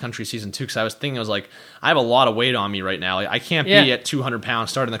for cross country season 2, because I was thinking, I was like, I have a lot of weight on me right now. Like, I can't be at 200 pounds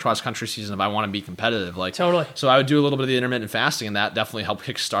starting the cross country season if I want to be competitive. Like totally. So I would do a little bit of the intermittent fasting, and that definitely helped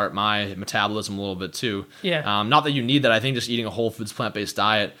kickstart my metabolism a little bit too. Yeah. Not that you need that. I think just eating a whole foods plant-based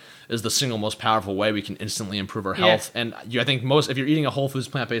diet is the single most powerful way we can instantly improve our health. And I think if you're eating a whole foods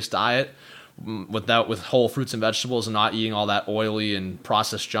plant-based diet with whole fruits and vegetables and not eating all that oily and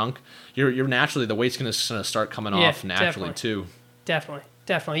processed junk, you're naturally, the weight's going to start coming off naturally too.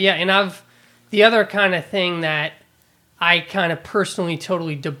 Definitely. Yeah. And the other kind of thing that I kind of personally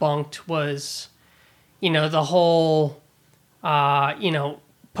totally debunked was, the whole,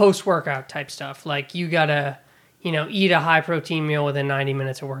 post-workout type stuff. Like you gotta, eat a high protein meal within 90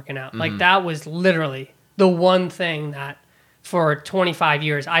 minutes of working out. Like that was literally the one thing that for 25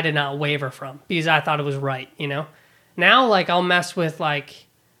 years I did not waver from, because I thought it was right, Now, like, I'll mess with, like,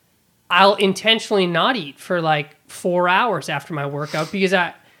 I'll intentionally not eat for, like, 4 hours after my workout, because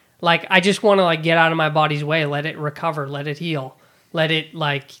I just want to, like, get out of my body's way, let it recover, let it heal, let it,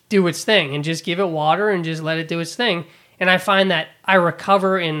 like, do its thing, and just give it water and just let it do its thing. And I find that I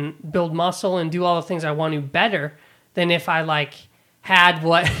recover and build muscle and do all the things I want to better than if I, like, had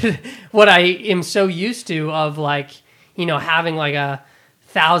what I am so used to of, like, having like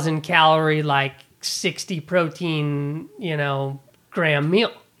 1,000 calorie, like 60 protein, gram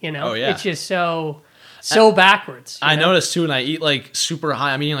meal, It's just so backwards. I noticed too, when I eat like super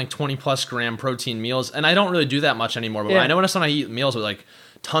high, I'm eating like 20 plus gram protein meals, and I don't really do that much anymore, but I notice when I eat meals with like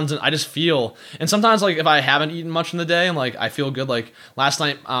tons, I just feel, and sometimes like if I haven't eaten much in the day and like I feel good, like last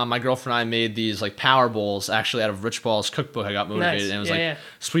night my girlfriend and I made these like power bowls actually out of Rich Ball's cookbook. I got motivated, and it was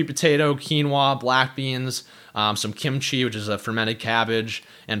sweet potato, quinoa, black beans, some kimchi, which is a fermented cabbage,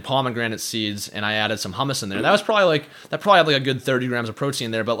 and pomegranate seeds, and I added some hummus in there. That probably had like a good 30 grams of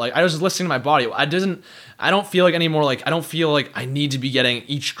protein there. But like I was listening to my body. I don't feel like anymore. Like I don't feel like I need to be getting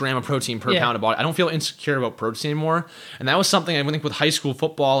each gram of protein per pound of body. I don't feel insecure about protein anymore. And that was something I think with high school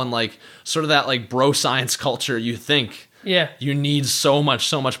football and like sort of that like bro science culture. You think you need so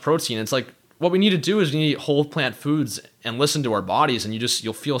much protein. It's like what we need to do is we need whole plant foods and listen to our bodies, and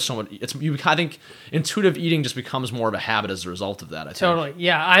you'll feel so much. I think intuitive eating just becomes more of a habit as a result of that. I think. Totally,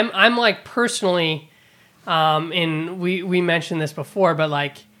 yeah. I'm like personally, and we mentioned this before, but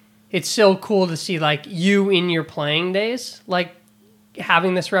like it's so cool to see like you in your playing days, like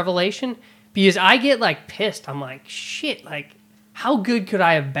having this revelation, because I get like pissed. I'm like, shit, like how good could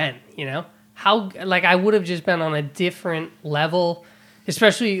I have been? You know, how like I would have just been on a different level.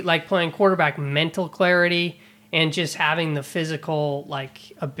 Especially like playing quarterback, mental clarity and just having the physical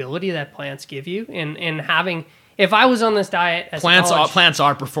like ability that plants give you, and having. If I was on this diet, as plants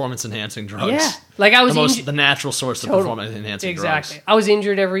are performance enhancing drugs. Yeah, like I was the natural source of performance enhancing drugs. Exactly. I was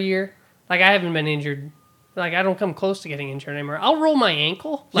injured every year. Like I haven't been injured. Like I don't come close to getting injured anymore. I'll roll my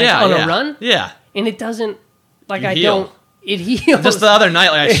ankle on a run. Yeah, and it doesn't like I heal. Don't. It heals. Just the other night,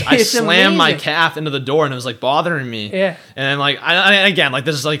 like I slammed amazing. my calf into the door, and it was like bothering me. Yeah. And like again, like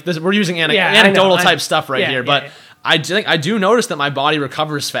this, we're using anecdotal type stuff right here, but I do notice that my body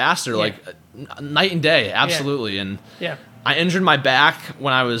recovers faster, like night and day, absolutely. And I injured my back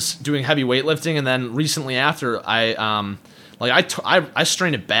when I was doing heavy weightlifting, and then recently after I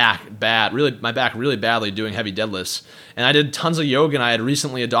strained it my back really badly doing heavy deadlifts, and I did tons of yoga, and I had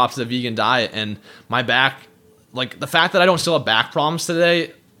recently adopted a vegan diet, and my back. Like, the fact that I don't still have back problems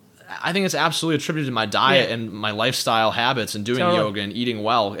today, I think it's absolutely attributed to my diet and my lifestyle habits and doing yoga and eating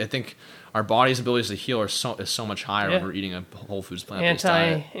well. I think our body's abilities to heal is so much higher when we're eating a whole foods plant-based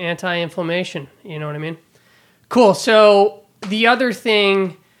diet. Anti-inflammation, you know what I mean? Cool. So the other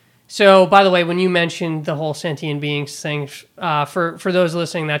thing, by the way, when you mentioned the whole sentient beings thing, for those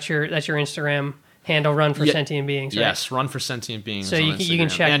listening, that's your Instagram handle, Run for Sentient Beings, right? Yes, Run for Sentient Beings. So you can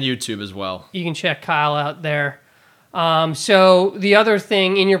check, and YouTube as well. You can check Kyle out there. So the other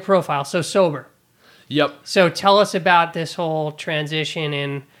thing in your profile, so sober. Yep. So tell us about this whole transition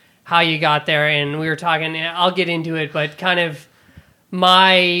and how you got there. And we were talking, I'll get into it, but kind of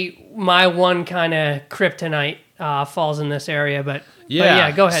my one kind of kryptonite falls in this area. But go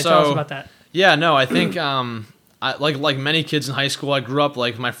ahead. Tell us about that. Yeah, no, I think like many kids in high school, I grew up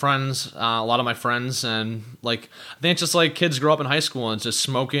like my friends, a lot of my friends, and like I think it's just like kids grow up in high school and it's just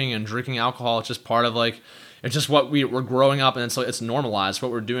smoking and drinking alcohol. It's just part of like. It's just what we're growing up, and it's normalized. What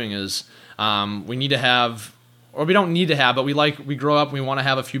we're doing is we need to have, or we don't need to have, but we grow up and we want to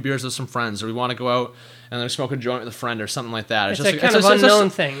have a few beers with some friends, or we want to go out and then smoke a joint with a friend or something like that. It's just kind of unknown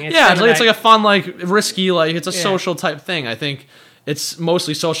thing. It's like a fun, like risky, like it's a social type thing. I think it's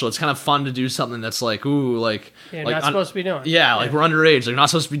mostly social. It's kind of fun to do something that's like, ooh, like not supposed to be doing. Yeah, like we're underage. Like we're not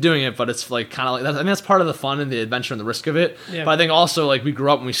supposed to be doing it, but it's like kind of like that. I mean, that's part of the fun and the adventure and the risk of it. Yeah. But I think also like we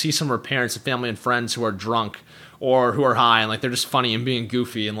grew up and we see some of our parents and family and friends who are drunk or who are high, and like they're just funny and being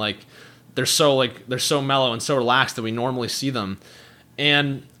goofy, and like they're so mellow and so relaxed that we normally see them.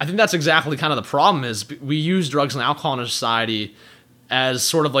 And I think that's exactly kind of the problem is we use drugs and alcohol in a society as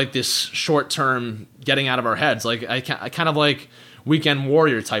sort of like this short-term getting out of our heads. Like I kind of like weekend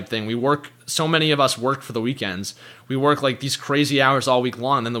warrior type thing. So many of us work for the weekends. We work like these crazy hours all week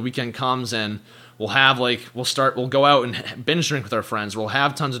long, and then the weekend comes and we'll go out and binge drink with our friends. We'll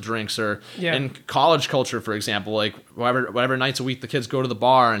have tons of drinks, or in college culture, for example, like whatever nights a week the kids go to the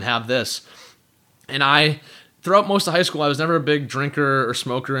bar and have this. And throughout most of high school, I was never a big drinker or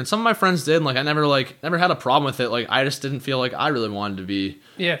smoker, and some of my friends did. And like I never had a problem with it. Like I just didn't feel like I really wanted to be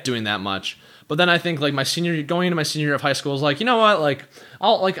doing that much. But then I think like going into my senior year of high school is like, you know what, like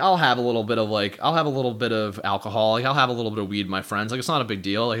I'll have a little bit of alcohol, like I'll have a little bit of weed with my friends, like it's not a big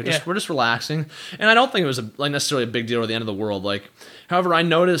deal, like we're just relaxing. And I don't think it was necessarily a big deal or the end of the world. Like, however, I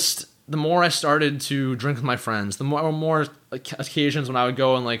noticed the more I started to drink with my friends, the more like occasions when I would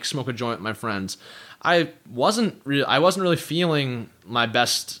go and like smoke a joint with my friends, I wasn't really feeling my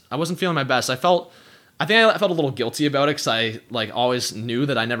best. I wasn't feeling my best. I think I felt a little guilty about it because I like always knew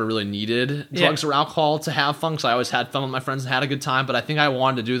that I never really needed drugs or alcohol to have fun. So I always had fun with my friends and had a good time. But I think I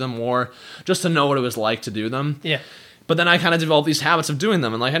wanted to do them more just to know what it was like to do them. Yeah. But then I kind of developed these habits of doing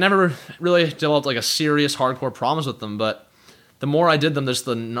them, and like I never really developed like a serious hardcore problems with them. But the more I did them, just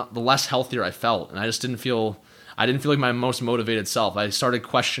the less healthier I felt, and I just didn't feel like my most motivated self. I started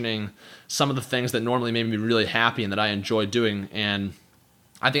questioning some of the things that normally made me really happy and that I enjoyed doing, and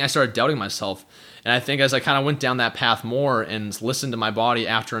I think I started doubting myself. And I think as I kind of went down that path more and listened to my body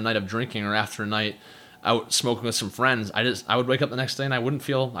after a night of drinking or after a night out smoking with some friends, I would wake up the next day and I wouldn't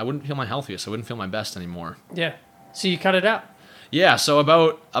feel my healthiest. I wouldn't feel my best anymore. Yeah. So you cut it out. Yeah. So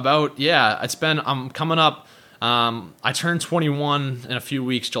it's been, I'm coming up. I turned 21 in a few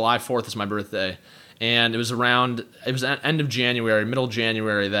weeks. July 4th is my birthday. And it was end of January, middle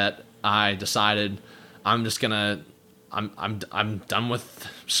January, that I decided I'm done with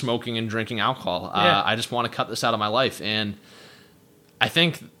smoking and drinking alcohol. I just want to cut this out of my life. And I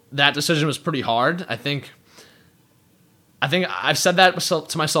think that decision was pretty hard. I think I've said that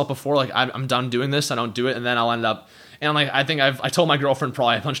to myself before, like I'm done doing this. I don't do it. And then I'll end up, and like, I think I told my girlfriend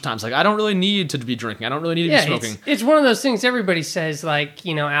probably a bunch of times, like, I don't really need to be drinking. I don't really need to be smoking. It's one of those things everybody says, like,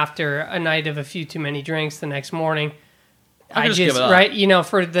 after a night of a few too many drinks the next morning, I just give it up. Right,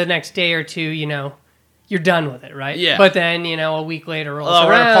 for the next day or two, you're done with it, right? Yeah. But then, a week later rolls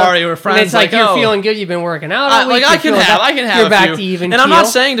we're around, at a party with friends. And it's like you're feeling good. You've been working out all week. I can have you're back a few. to even. And keel. I'm not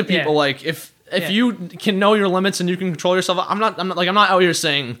saying to people like if you can know your limits and you can control yourself. I'm not out here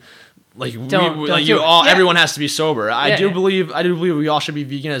saying like everyone has to be sober. I do believe we all should be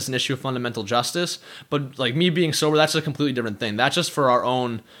vegan as an issue of fundamental justice. But like me being sober, that's a completely different thing. That's just for our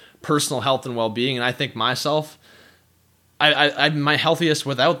own personal health and well-being. And I think myself, I'm my healthiest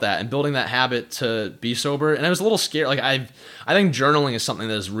without that, and building that habit to be sober. And I was a little scared. Like I think journaling is something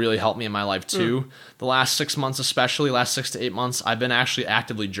that has really helped me in my life too. The last 6 months, especially last 6 to 8 months, I've been actually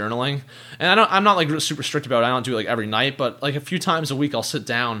actively journaling. And I'm not like super strict about it. I don't do it like every night, but like a few times a week, I'll sit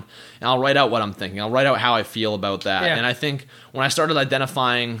down and I'll write out what I'm thinking. I'll write out how I feel about that. Yeah. And I think when I started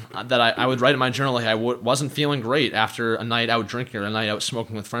identifying that I would write in my journal, like I wasn't feeling great after a night out drinking or a night out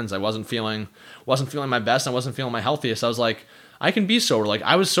smoking with friends. I wasn't feeling my best. I wasn't feeling my healthiest. I was like, I can be sober. Like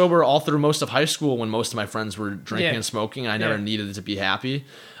I was sober all through most of high school when most of my friends were drinking and smoking. And I never needed it to be happy.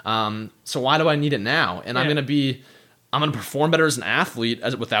 So why do I need it now? And I'm gonna perform better as an athlete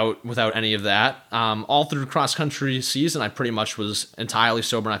without any of that. All through cross country season, I pretty much was entirely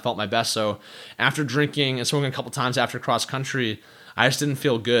sober and I felt my best. So after drinking and smoking a couple times after cross country, I just didn't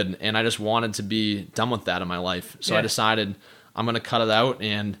feel good, and I just wanted to be done with that in my life. So I decided I'm gonna cut it out,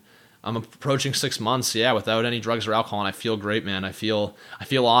 and I'm approaching 6 months, without any drugs or alcohol, and I feel great, man. I feel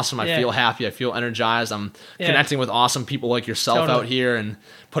awesome. I feel happy. I feel energized. I'm connecting with awesome people like yourself out here and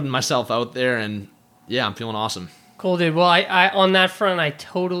putting myself out there, and I'm feeling awesome. Cool, dude. Well, I on that front, I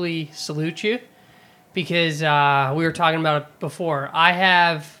totally salute you because we were talking about it before. I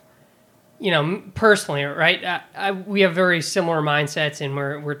have, personally, right? We have very similar mindsets, and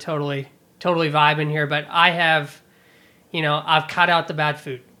we're totally vibing here. But I have, I've cut out the bad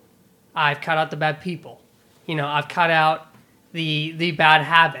food. I've cut out the bad people. I've cut out the bad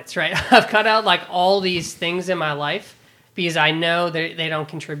habits, right? I've cut out like all these things in my life because I know they don't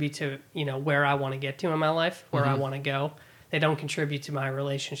contribute to, where I want to get to in my life, where I want to go. They don't contribute to my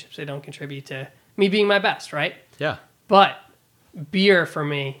relationships. They don't contribute to me being my best, right? Yeah. But beer for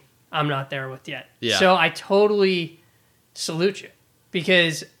me, I'm not there with yet. Yeah. So I totally salute you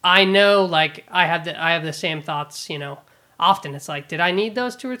because I know like I have the same thoughts, often. It's like, did I need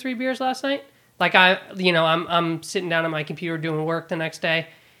those 2 or 3 beers last night? Like I'm sitting down at my computer doing work the next day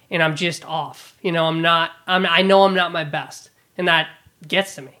and I'm just off. I know I'm not my best, and that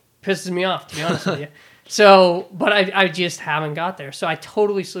gets to me, pisses me off, to be honest with you. So, but I just haven't got there. So I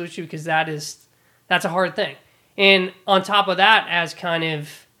totally salute you because that's a hard thing. And on top of that, as kind of,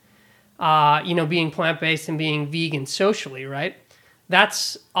 being plant-based and being vegan socially, right?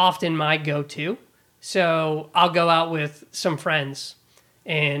 That's often my go-to. So I'll go out with some friends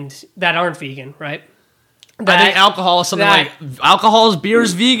and that aren't vegan, right? I think alcohol is something like beer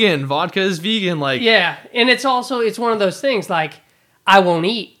is vegan, vodka is vegan, like and it's one of those things like I won't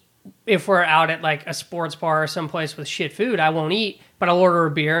eat if we're out at like a sports bar or someplace with shit food. I won't eat, but I'll order a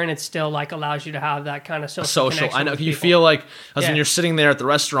beer, and it still like allows you to have that kind of social. I know you feel like when you're sitting there at the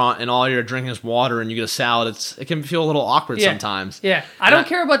restaurant and all you're drinking is water and you get a salad. It can feel a little awkward sometimes. Yeah, I don't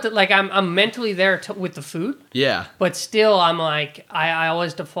care about that. Like I'm mentally there with the food. Yeah, but still, I'm like I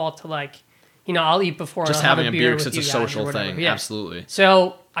always default to like. I'll eat before just and I'll having have a beer because it's a social thing. Yeah. Absolutely.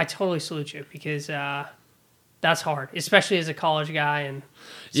 So I totally salute you because that's hard, especially as a college guy. And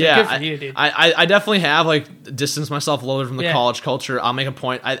so good for you, dude. I definitely have like distanced myself a little bit from the college culture. I'll make a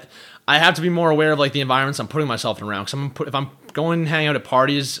point. I have to be more aware of like the environments I'm putting myself around. Because if I'm going and hang out at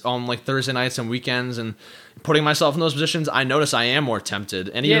parties on like Thursday nights and weekends and putting myself in those positions, I notice I am more tempted.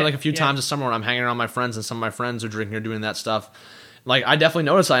 And even like a few times this summer when I'm hanging around my friends and some of my friends are drinking or doing that stuff, like I definitely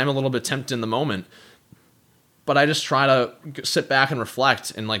notice I am a little bit tempted in the moment. but I just try to sit back and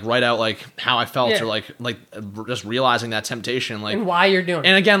reflect and like write out like how I felt or like just realizing that temptation, like, and why you're doing it.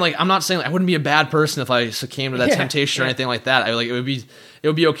 And again, like, I'm not saying like, I wouldn't be a bad person if I succumbed to that temptation or anything like that. I like, it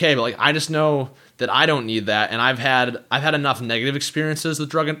would be okay. But like, I just know that I don't need that. And I've had enough negative experiences with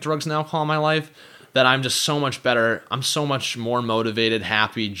drugs and alcohol in my life that I'm just so much better. I'm so much more motivated,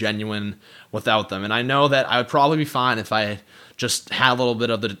 happy, genuine without them. And I know that I would probably be fine if I just had a little bit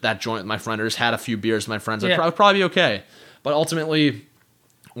of that joint with my friend or just had a few beers with my friends. I'd probably be okay. But ultimately,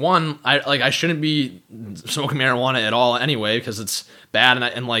 one, I shouldn't be smoking marijuana at all anyway because it's bad.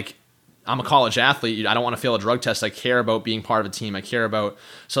 And like, I'm a college athlete. I don't want to fail a drug test. I care about being part of a team.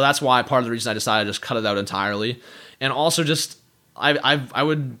 So that's why part of the reason I decided to just cut it out entirely. And also just, I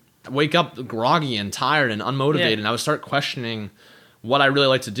would wake up groggy and tired and unmotivated, and I would start questioning what I really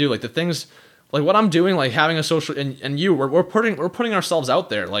like to do. Like the things, like what I'm doing, like having a social, and we're putting ourselves out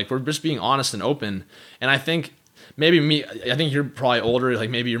there. Like we're just being honest and open. And I think maybe I think you're probably older. Like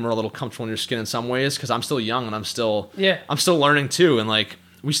maybe you're more a little comfortable in your skin in some ways because I'm still young and I'm still learning too. And like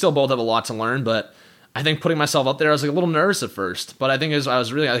we still both have a lot to learn. But I think putting myself out there, I was like a little nervous at first. But I think as I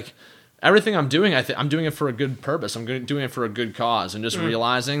was really like, everything I'm doing, I'm doing it for a good purpose. I'm doing it for a good cause, and just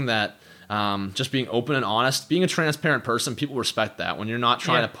realizing that, just being open and honest, being a transparent person, people respect that. When you're not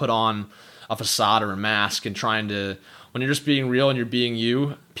trying to put on a facade or a mask and when you're just being real and you're being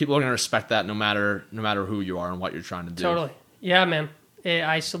you, people are going to respect that no matter who you are and what you're trying to do. Totally. Yeah, man.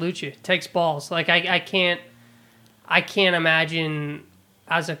 I salute you. It takes balls. Like I can't imagine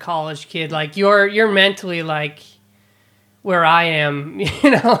as a college kid, like you're mentally like where I am,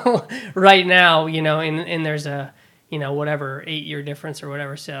 right now, and there's a, whatever 8-year difference or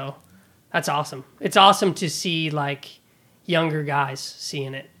whatever. So that's awesome. It's awesome to see like younger guys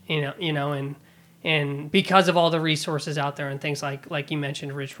seeing it, and because of all the resources out there and things like you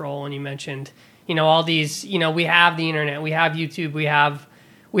mentioned Rich Roll, and you mentioned, all these, we have the internet, we have YouTube, we have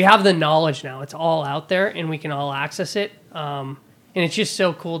the knowledge now. It's all out there and we can all access it. And it's just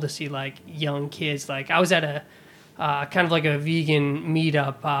so cool to see like young kids. Like I was at a, kind of like a vegan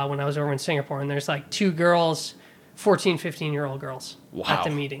meetup when I was over in Singapore, and there's like 2 girls, 14, 15-year-old girls at the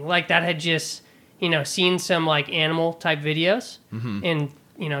meeting. Like that had just, seen some like animal type videos and,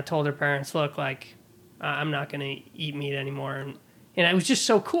 told their parents, look, like I'm not going to eat meat anymore. And it was just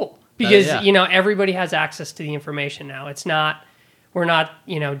so cool because, everybody has access to the information now. We're not,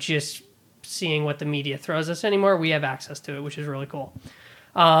 just seeing what the media throws us anymore. We have access to it, which is really cool.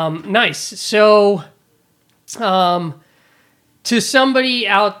 Nice. So, to somebody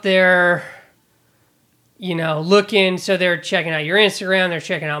out there, looking, so they're checking out your Instagram, they're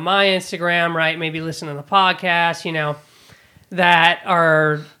checking out my Instagram, right? Maybe listening to the podcast, that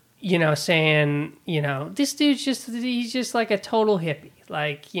are, saying, this dude's he's just like a total hippie.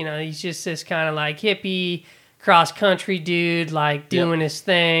 Like, he's just this kind of like hippie cross country dude, like doing his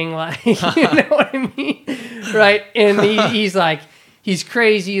thing. Like, you know what I mean? Right. And he's like, he's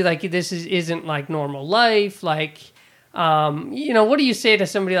crazy. Like this isn't like normal life. Like, what do you say to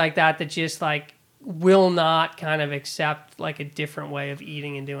somebody like that just like will not kind of accept like a different way of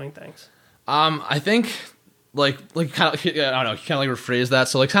eating and doing things? I think like kind of, I don't know, kind of like rephrase that.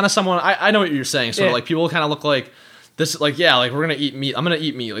 So like kind of someone, I know what you're saying. So like people kind of look like this, like, yeah, like we're going to eat meat. I'm going to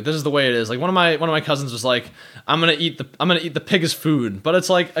eat meat. Like this is the way it is. Like one of my cousins was like, I'm going to eat the pig as food. But it's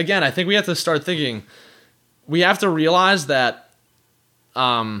like, again, I think we have to start thinking, we have to realize that,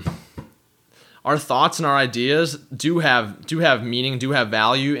 our thoughts and our ideas do have meaning, do have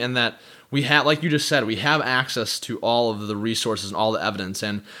value, and that we have, like you just said, we have access to all of the resources and all the evidence.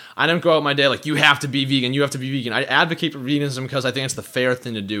 And I don't go out my day like, you have to be vegan, you have to be vegan. I advocate for veganism because I think it's the fair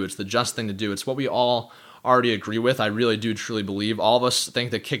thing to do. It's the just thing to do. It's what we all already agree with. I really do truly believe. All of us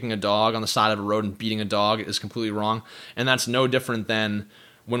think that kicking a dog on the side of a road and beating a dog is completely wrong. And that's no different than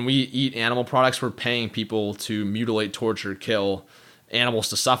when we eat animal products, we're paying people to mutilate, torture, kill animals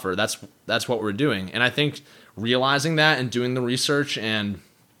to suffer. That's what we're doing. And I think realizing that and doing the research and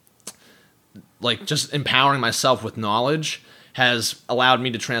like just empowering myself with knowledge has allowed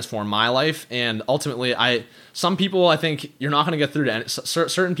me to transform my life. And ultimately, some people, I think you're not going to get through to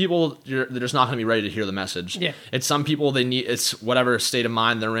certain people. They're just not going to be ready to hear the message. Yeah. It's some people, it's whatever state of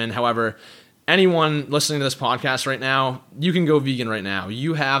mind they're in. However, anyone listening to this podcast right now, you can go vegan right now.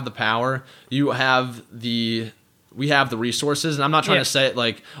 You have the power. We have the resources. And I'm not trying to say it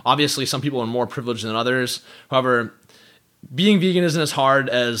like, obviously some people are more privileged than others. However, being vegan isn't as hard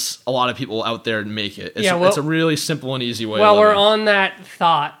as a lot of people out there make it. It's a really simple and easy way. Well, we're on that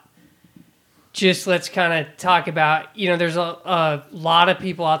thought. Just let's kind of talk about, there's a lot of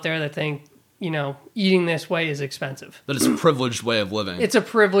people out there that think, eating this way is expensive. That it's a privileged way of living. It's a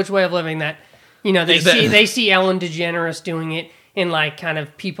privileged way of living that You know, they see Ellen DeGeneres doing it in like kind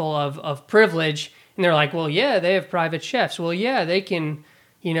of people of privilege, and they're like, well, yeah, they have private chefs. Well, yeah, they can,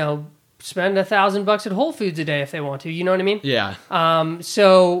 you know, spend $1,000 at Whole Foods a day if they want to. You know what I mean? Yeah.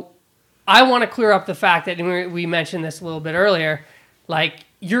 So I want to clear up the fact that we mentioned this a little bit earlier. Like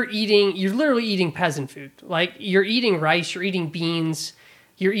you're literally eating peasant food. Like you're eating rice, you're eating beans,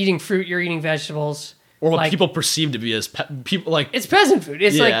 you're eating fruit, you're eating vegetables. Or what like, people perceive to be as people like it's peasant food.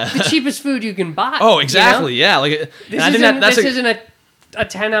 It's like the cheapest food you can buy. Oh, exactly. You know? Yeah. Like this isn't a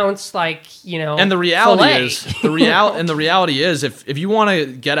 10-ounce like, you know. And the reality fillet. is the reality is if you want to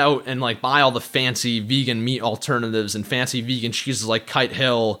get out and like buy all the fancy vegan meat alternatives and fancy vegan cheeses like Kite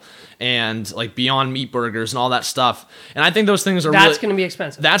Hill and like Beyond Meat burgers and all that stuff, and I think those things are going to be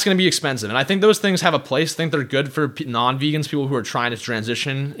expensive. That's going to be expensive, and I think those things have a place. I think they're good for non-vegans, people who are trying to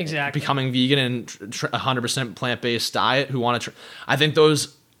transition, becoming vegan and 100% plant-based diet, who want to. I think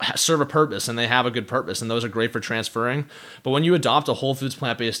those serve a purpose, and they have a good purpose, and those are great for transferring. But when you adopt a whole foods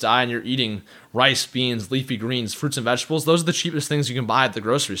plant-based diet and you're eating rice, beans, leafy greens, fruits and vegetables, those are the cheapest things you can buy at the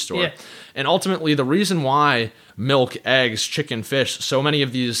grocery store. Yeah. And ultimately, the reason why milk, eggs, chicken, fish, so many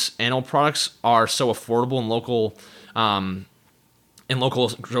of these animal products are so affordable in local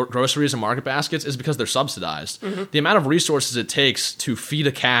groceries and market baskets is because they're subsidized. Mm-hmm. The amount of resources it takes to feed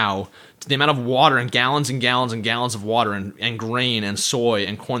a cow, the amount of water and gallons and gallons and gallons of water and grain and soy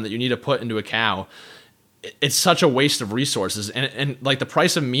and corn that you need to put into a cow, it's such a waste of resources. And like the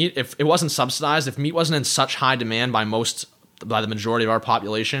price of meat, if it wasn't subsidized, if meat wasn't in such high demand by the majority of our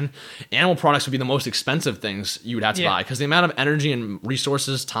population, animal products would be the most expensive things you would have to buy, because the amount of energy and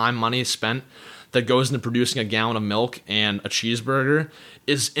resources, time, money spent that goes into producing a gallon of milk and a cheeseburger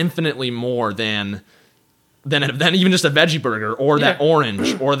is infinitely more than even just a veggie burger or that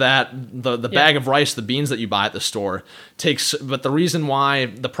orange or that the bag of rice, the beans that you buy at the store takes. But the reason why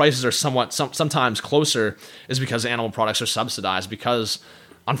the prices are sometimes closer is because animal products are subsidized, because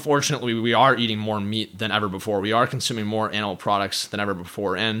unfortunately we are eating more meat than ever before. We are consuming more animal products than ever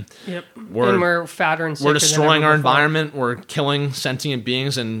before, and we're fatter and sicker. We're destroying our environment. We're killing sentient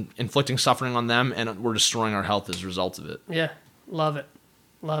beings and inflicting suffering on them, and we're destroying our health as a result of it. Yeah, love it,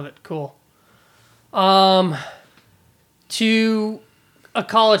 cool. To a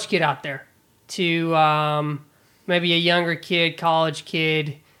college kid out there, to maybe a younger kid, college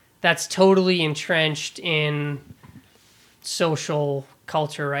kid that's totally entrenched in social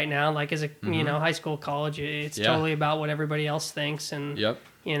culture right now, like as a high school, college, it's totally about what everybody else thinks and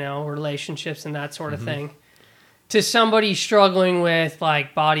relationships and that sort of thing. To somebody struggling with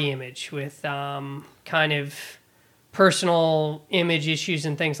like body image, with kind of personal image issues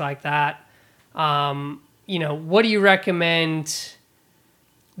and things like that, what do you recommend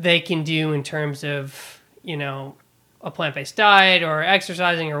they can do in terms of, a plant-based diet or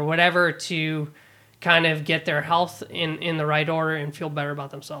exercising or whatever to kind of get their health in the right order and feel better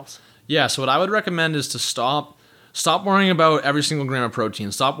about themselves? Yeah, so what I would recommend is to stop worrying about every single gram of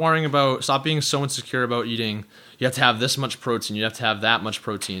protein. Stop being so insecure about eating, you have to have this much protein, you have to have that much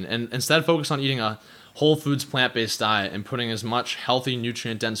protein. And instead focus on eating a whole foods plant-based diet and putting as much healthy,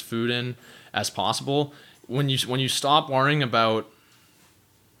 nutrient-dense food in as possible. When you stop worrying about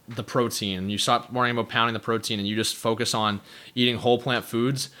the protein, you stop worrying about pounding the protein, and you just focus on eating whole plant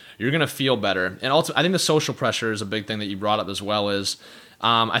foods, you're gonna feel better. And also, I think the social pressure is a big thing that you brought up as well. Is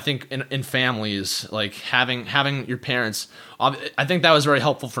I think in families, like having your parents, I think that was very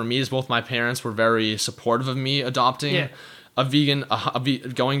helpful for me, as both my parents were very supportive of me adopting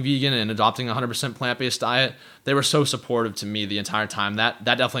going vegan and adopting a 100% plant-based diet. They were so supportive to me the entire time. That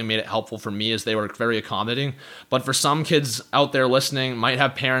definitely made it helpful for me, as they were very accommodating. But for some kids out there listening, might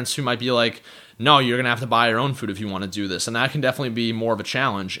have parents who might be like, no, you're going to have to buy your own food if you want to do this. And that can definitely be more of a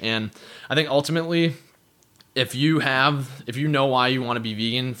challenge. And I think ultimately, if you know why you want to be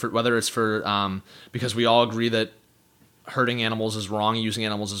vegan, whether it's because we all agree that hurting animals is wrong, using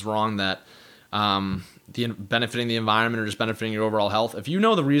animals is wrong, that benefiting the environment or just benefiting your overall health. If you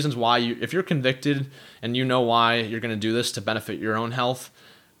know the reasons why if you're convicted and you know why you're going to do this to benefit your own health,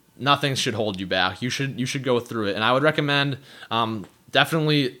 nothing should hold you back. You should go through it. And I would recommend,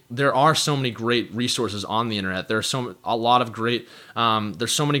 definitely, there are so many great resources on the internet. There's so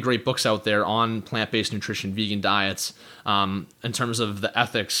many great books out there on plant-based nutrition, vegan diets, in terms of the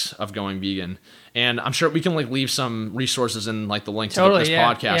ethics of going vegan. And I'm sure we can leave some resources in the link to this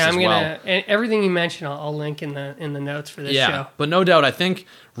podcast as well. Everything you mentioned, I'll link in the notes for this show. But no doubt, I think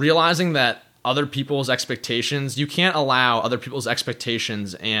realizing that other people's expectations, you can't allow other people's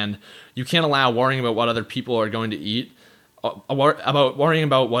expectations, and you can't allow worrying about what other people are going to eat, about worrying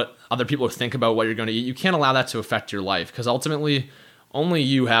about what other people think about what you're going to eat. You can't allow that to affect your life, because ultimately only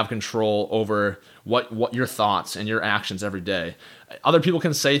you have control over what your thoughts and your actions every day. Other people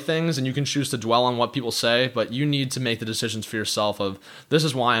can say things and you can choose to dwell on what people say, but you need to make the decisions for yourself of, this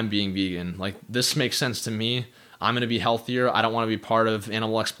is why I'm being vegan. Like, this makes sense to me. I'm going to be healthier. I don't want to be part of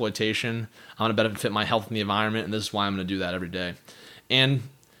animal exploitation. I want to benefit my health and the environment, and this is why I'm going to do that every day. And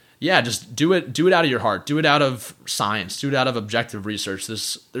yeah, just do it out of your heart. Do it out of science. Do it out of objective research.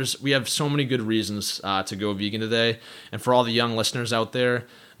 We have so many good reasons to go vegan today. And for all the young listeners out there,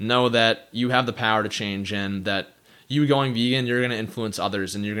 know that you have the power to change, and that you going vegan, you're going to influence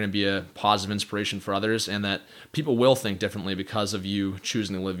others, and you're going to be a positive inspiration for others, and that people will think differently because of you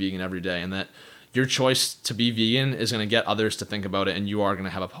choosing to live vegan every day, and that your choice to be vegan is going to get others to think about it, and you are going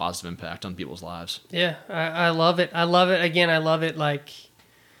to have a positive impact on people's lives. Yeah, I love it. I love it. Again, I love it, like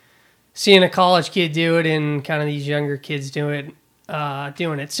seeing a college kid do it and kind of these younger kids doing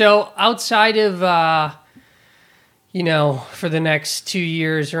it. So outside of, for the next 2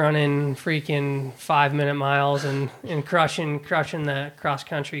 years running freaking 5-minute miles and crushing the cross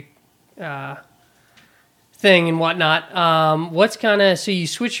country thing and whatnot, so you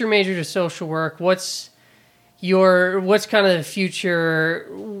switch your major to social work. What's kind of the future?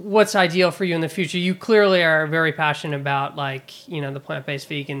 What's ideal for you in the future? You clearly are very passionate about the plant-based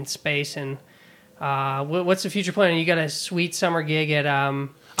vegan space, and what's the future plan? You got a sweet summer gig at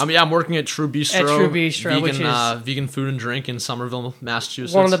I'm working at True Bistro. Vegan, which is vegan food and drink in Somerville,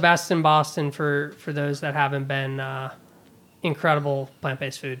 Massachusetts. One of the best in Boston for those that haven't been. Incredible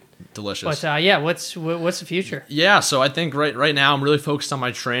plant-based food, delicious. But what's the future? Yeah, so I think right now I'm really focused on my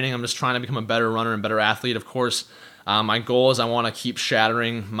training. I'm just trying to become a better runner and better athlete. Of course, my goal is I want to keep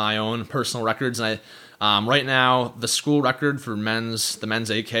shattering my own personal records. And right now the school record for the men's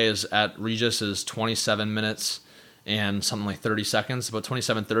 8K is at Regis is 27 minutes and something like 30 seconds, about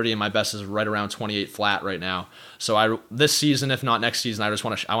 27:30, and my best is right around 28 flat right now. So this season, if not next season, I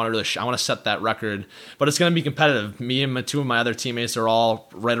want to set that record. But it's going to be competitive. Me and two of my other teammates are all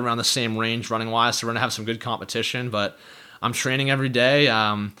right around the same range running wise, so we're going to have some good competition. But I'm training every day.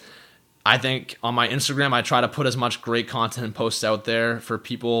 I think on my Instagram, I try to put as much great content and posts out there for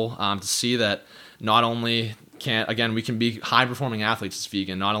people to see that not only we can be high performing athletes as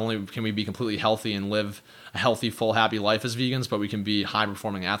vegan. Not only can we be completely healthy and live a healthy, full, happy life as vegans, but we can be high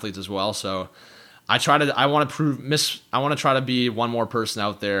performing athletes as well. So I want to try to be one more person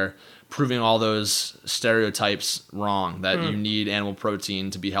out there proving all those stereotypes wrong, that you need animal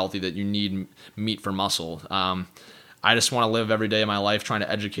protein to be healthy, that you need meat for muscle. I just want to live every day of my life trying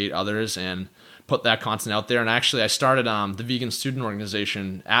to educate others and put that content out there. And actually I started the Vegan Student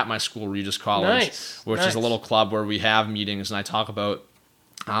Organization at my school, Regis College, which is a little club where we have meetings, and I talk about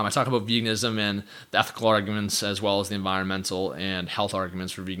veganism and the ethical arguments as well as the environmental and health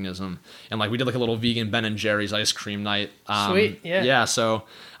arguments for veganism. And we did a little vegan Ben and Jerry's ice cream night. Sweet, yeah. Yeah, so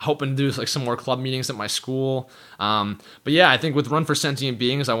hoping to do some more club meetings at my school. But yeah, I think with Run for Sentient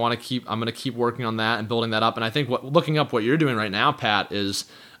Beings, I'm going to keep working on that and building that up. And I think looking up what you're doing right now, Pat, is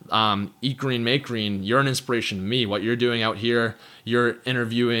Eat Green, Make Green. You're an inspiration to me. What you're doing out here, you're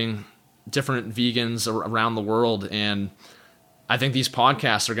interviewing different vegans around the world, and I think these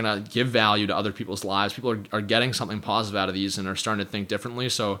podcasts are going to give value to other people's lives. People are getting something positive out of these and are starting to think differently.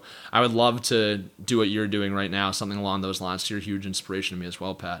 So I would love to do what you're doing right now, something along those lines. You're a huge inspiration to me as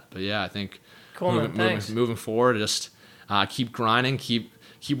well, Pat. But yeah, I think moving forward, just keep grinding, keep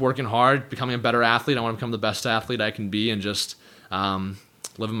working hard, becoming a better athlete. I want to become the best athlete I can be, and just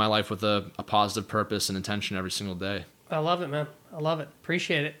living my life with a positive purpose and intention every single day. I love it, man. I love it.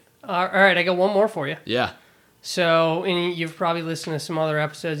 Appreciate it. All right, I got one more for you. Yeah. So, and you've probably listened to some other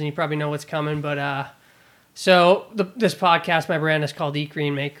episodes, and you probably know what's coming. But this podcast, my brand is called Eat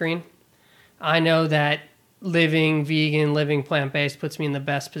Green, Make Green. I know that living vegan, living plant-based puts me in the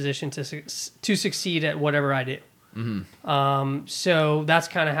best position to succeed at whatever I do. Mm-hmm. So that's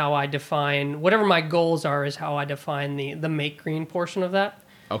kind of how I define whatever my goals are. Is how I define the Make Green portion of that.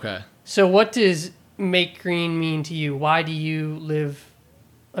 Okay. So, what does Make Green mean to you? Why do you live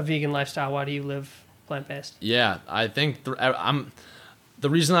a vegan lifestyle? Why do you live plant-based? Yeah, I think the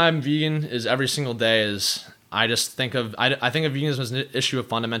reason I'm vegan is every single day is I think of veganism as an issue of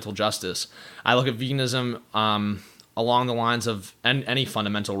fundamental justice. I look at veganism along the lines of any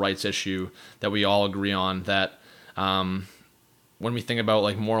fundamental rights issue that we all agree on. That when we think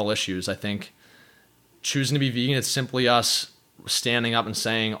about moral issues, I think choosing to be vegan, it's simply us standing up and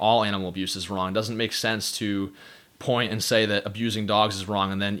saying all animal abuse is wrong. It doesn't make sense to point and say that abusing dogs is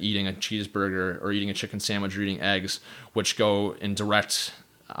wrong and then eating a cheeseburger or eating a chicken sandwich or eating eggs, which go in direct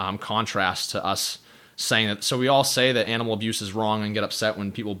contrast to us saying that. So we all say that animal abuse is wrong and get upset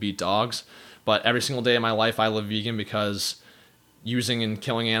when people beat dogs, but every single day of my life I live vegan because using and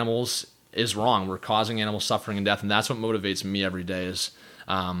killing animals is wrong. We're causing animal suffering and death, and that's what motivates me every day is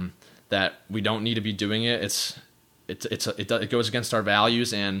that we don't need to be doing it. It goes against our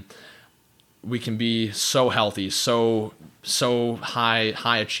values, and we can be so healthy, so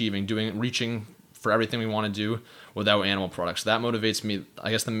high achieving, reaching for everything we want to do without animal products. That motivates me.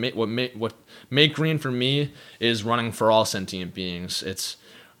 I guess what Make Green for me is running for all sentient beings. It's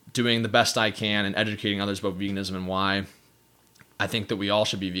doing the best I can and educating others about veganism and why I think that we all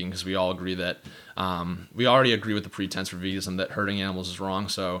should be vegan, because we all agree that we already agree with the pretense for veganism that hurting animals is wrong.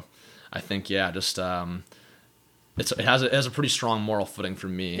 So I think, it has a pretty strong moral footing for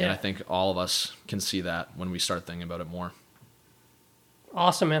me, and I think all of us can see that when we start thinking about it more.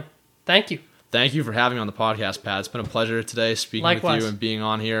 Awesome, man. Thank you. Thank you for having me on the podcast, Pat. It's been a pleasure today speaking with you and being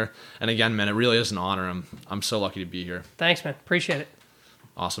on here. And again, man, it really is an honor. I'm so lucky to be here. Thanks, man. Appreciate it.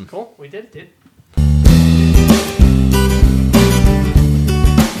 Awesome. Cool. We did it, dude.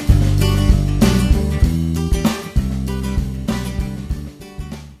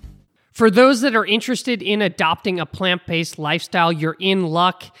 For those that are interested in adopting a plant-based lifestyle, you're in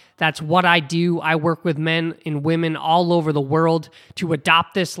luck. That's what I do. I work with men and women all over the world to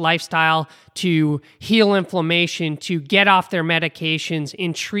adopt this lifestyle, to heal inflammation, to get off their medications,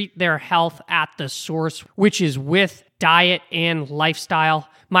 and treat their health at the source, which is with diet and lifestyle.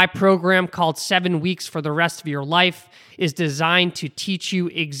 My program, called 7 Weeks for the Rest of Your Life, is designed to teach you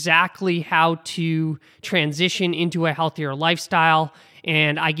exactly how to transition into a healthier lifestyle.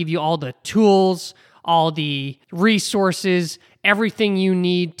 And I give you all the tools, all the resources, everything you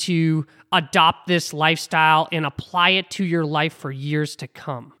need to adopt this lifestyle and apply it to your life for years to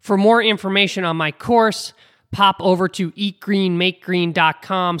come. For more information on my course, pop over to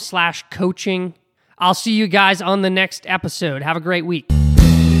eatgreenmakegreen.com/coaching. I'll see you guys on the next episode. Have a great week.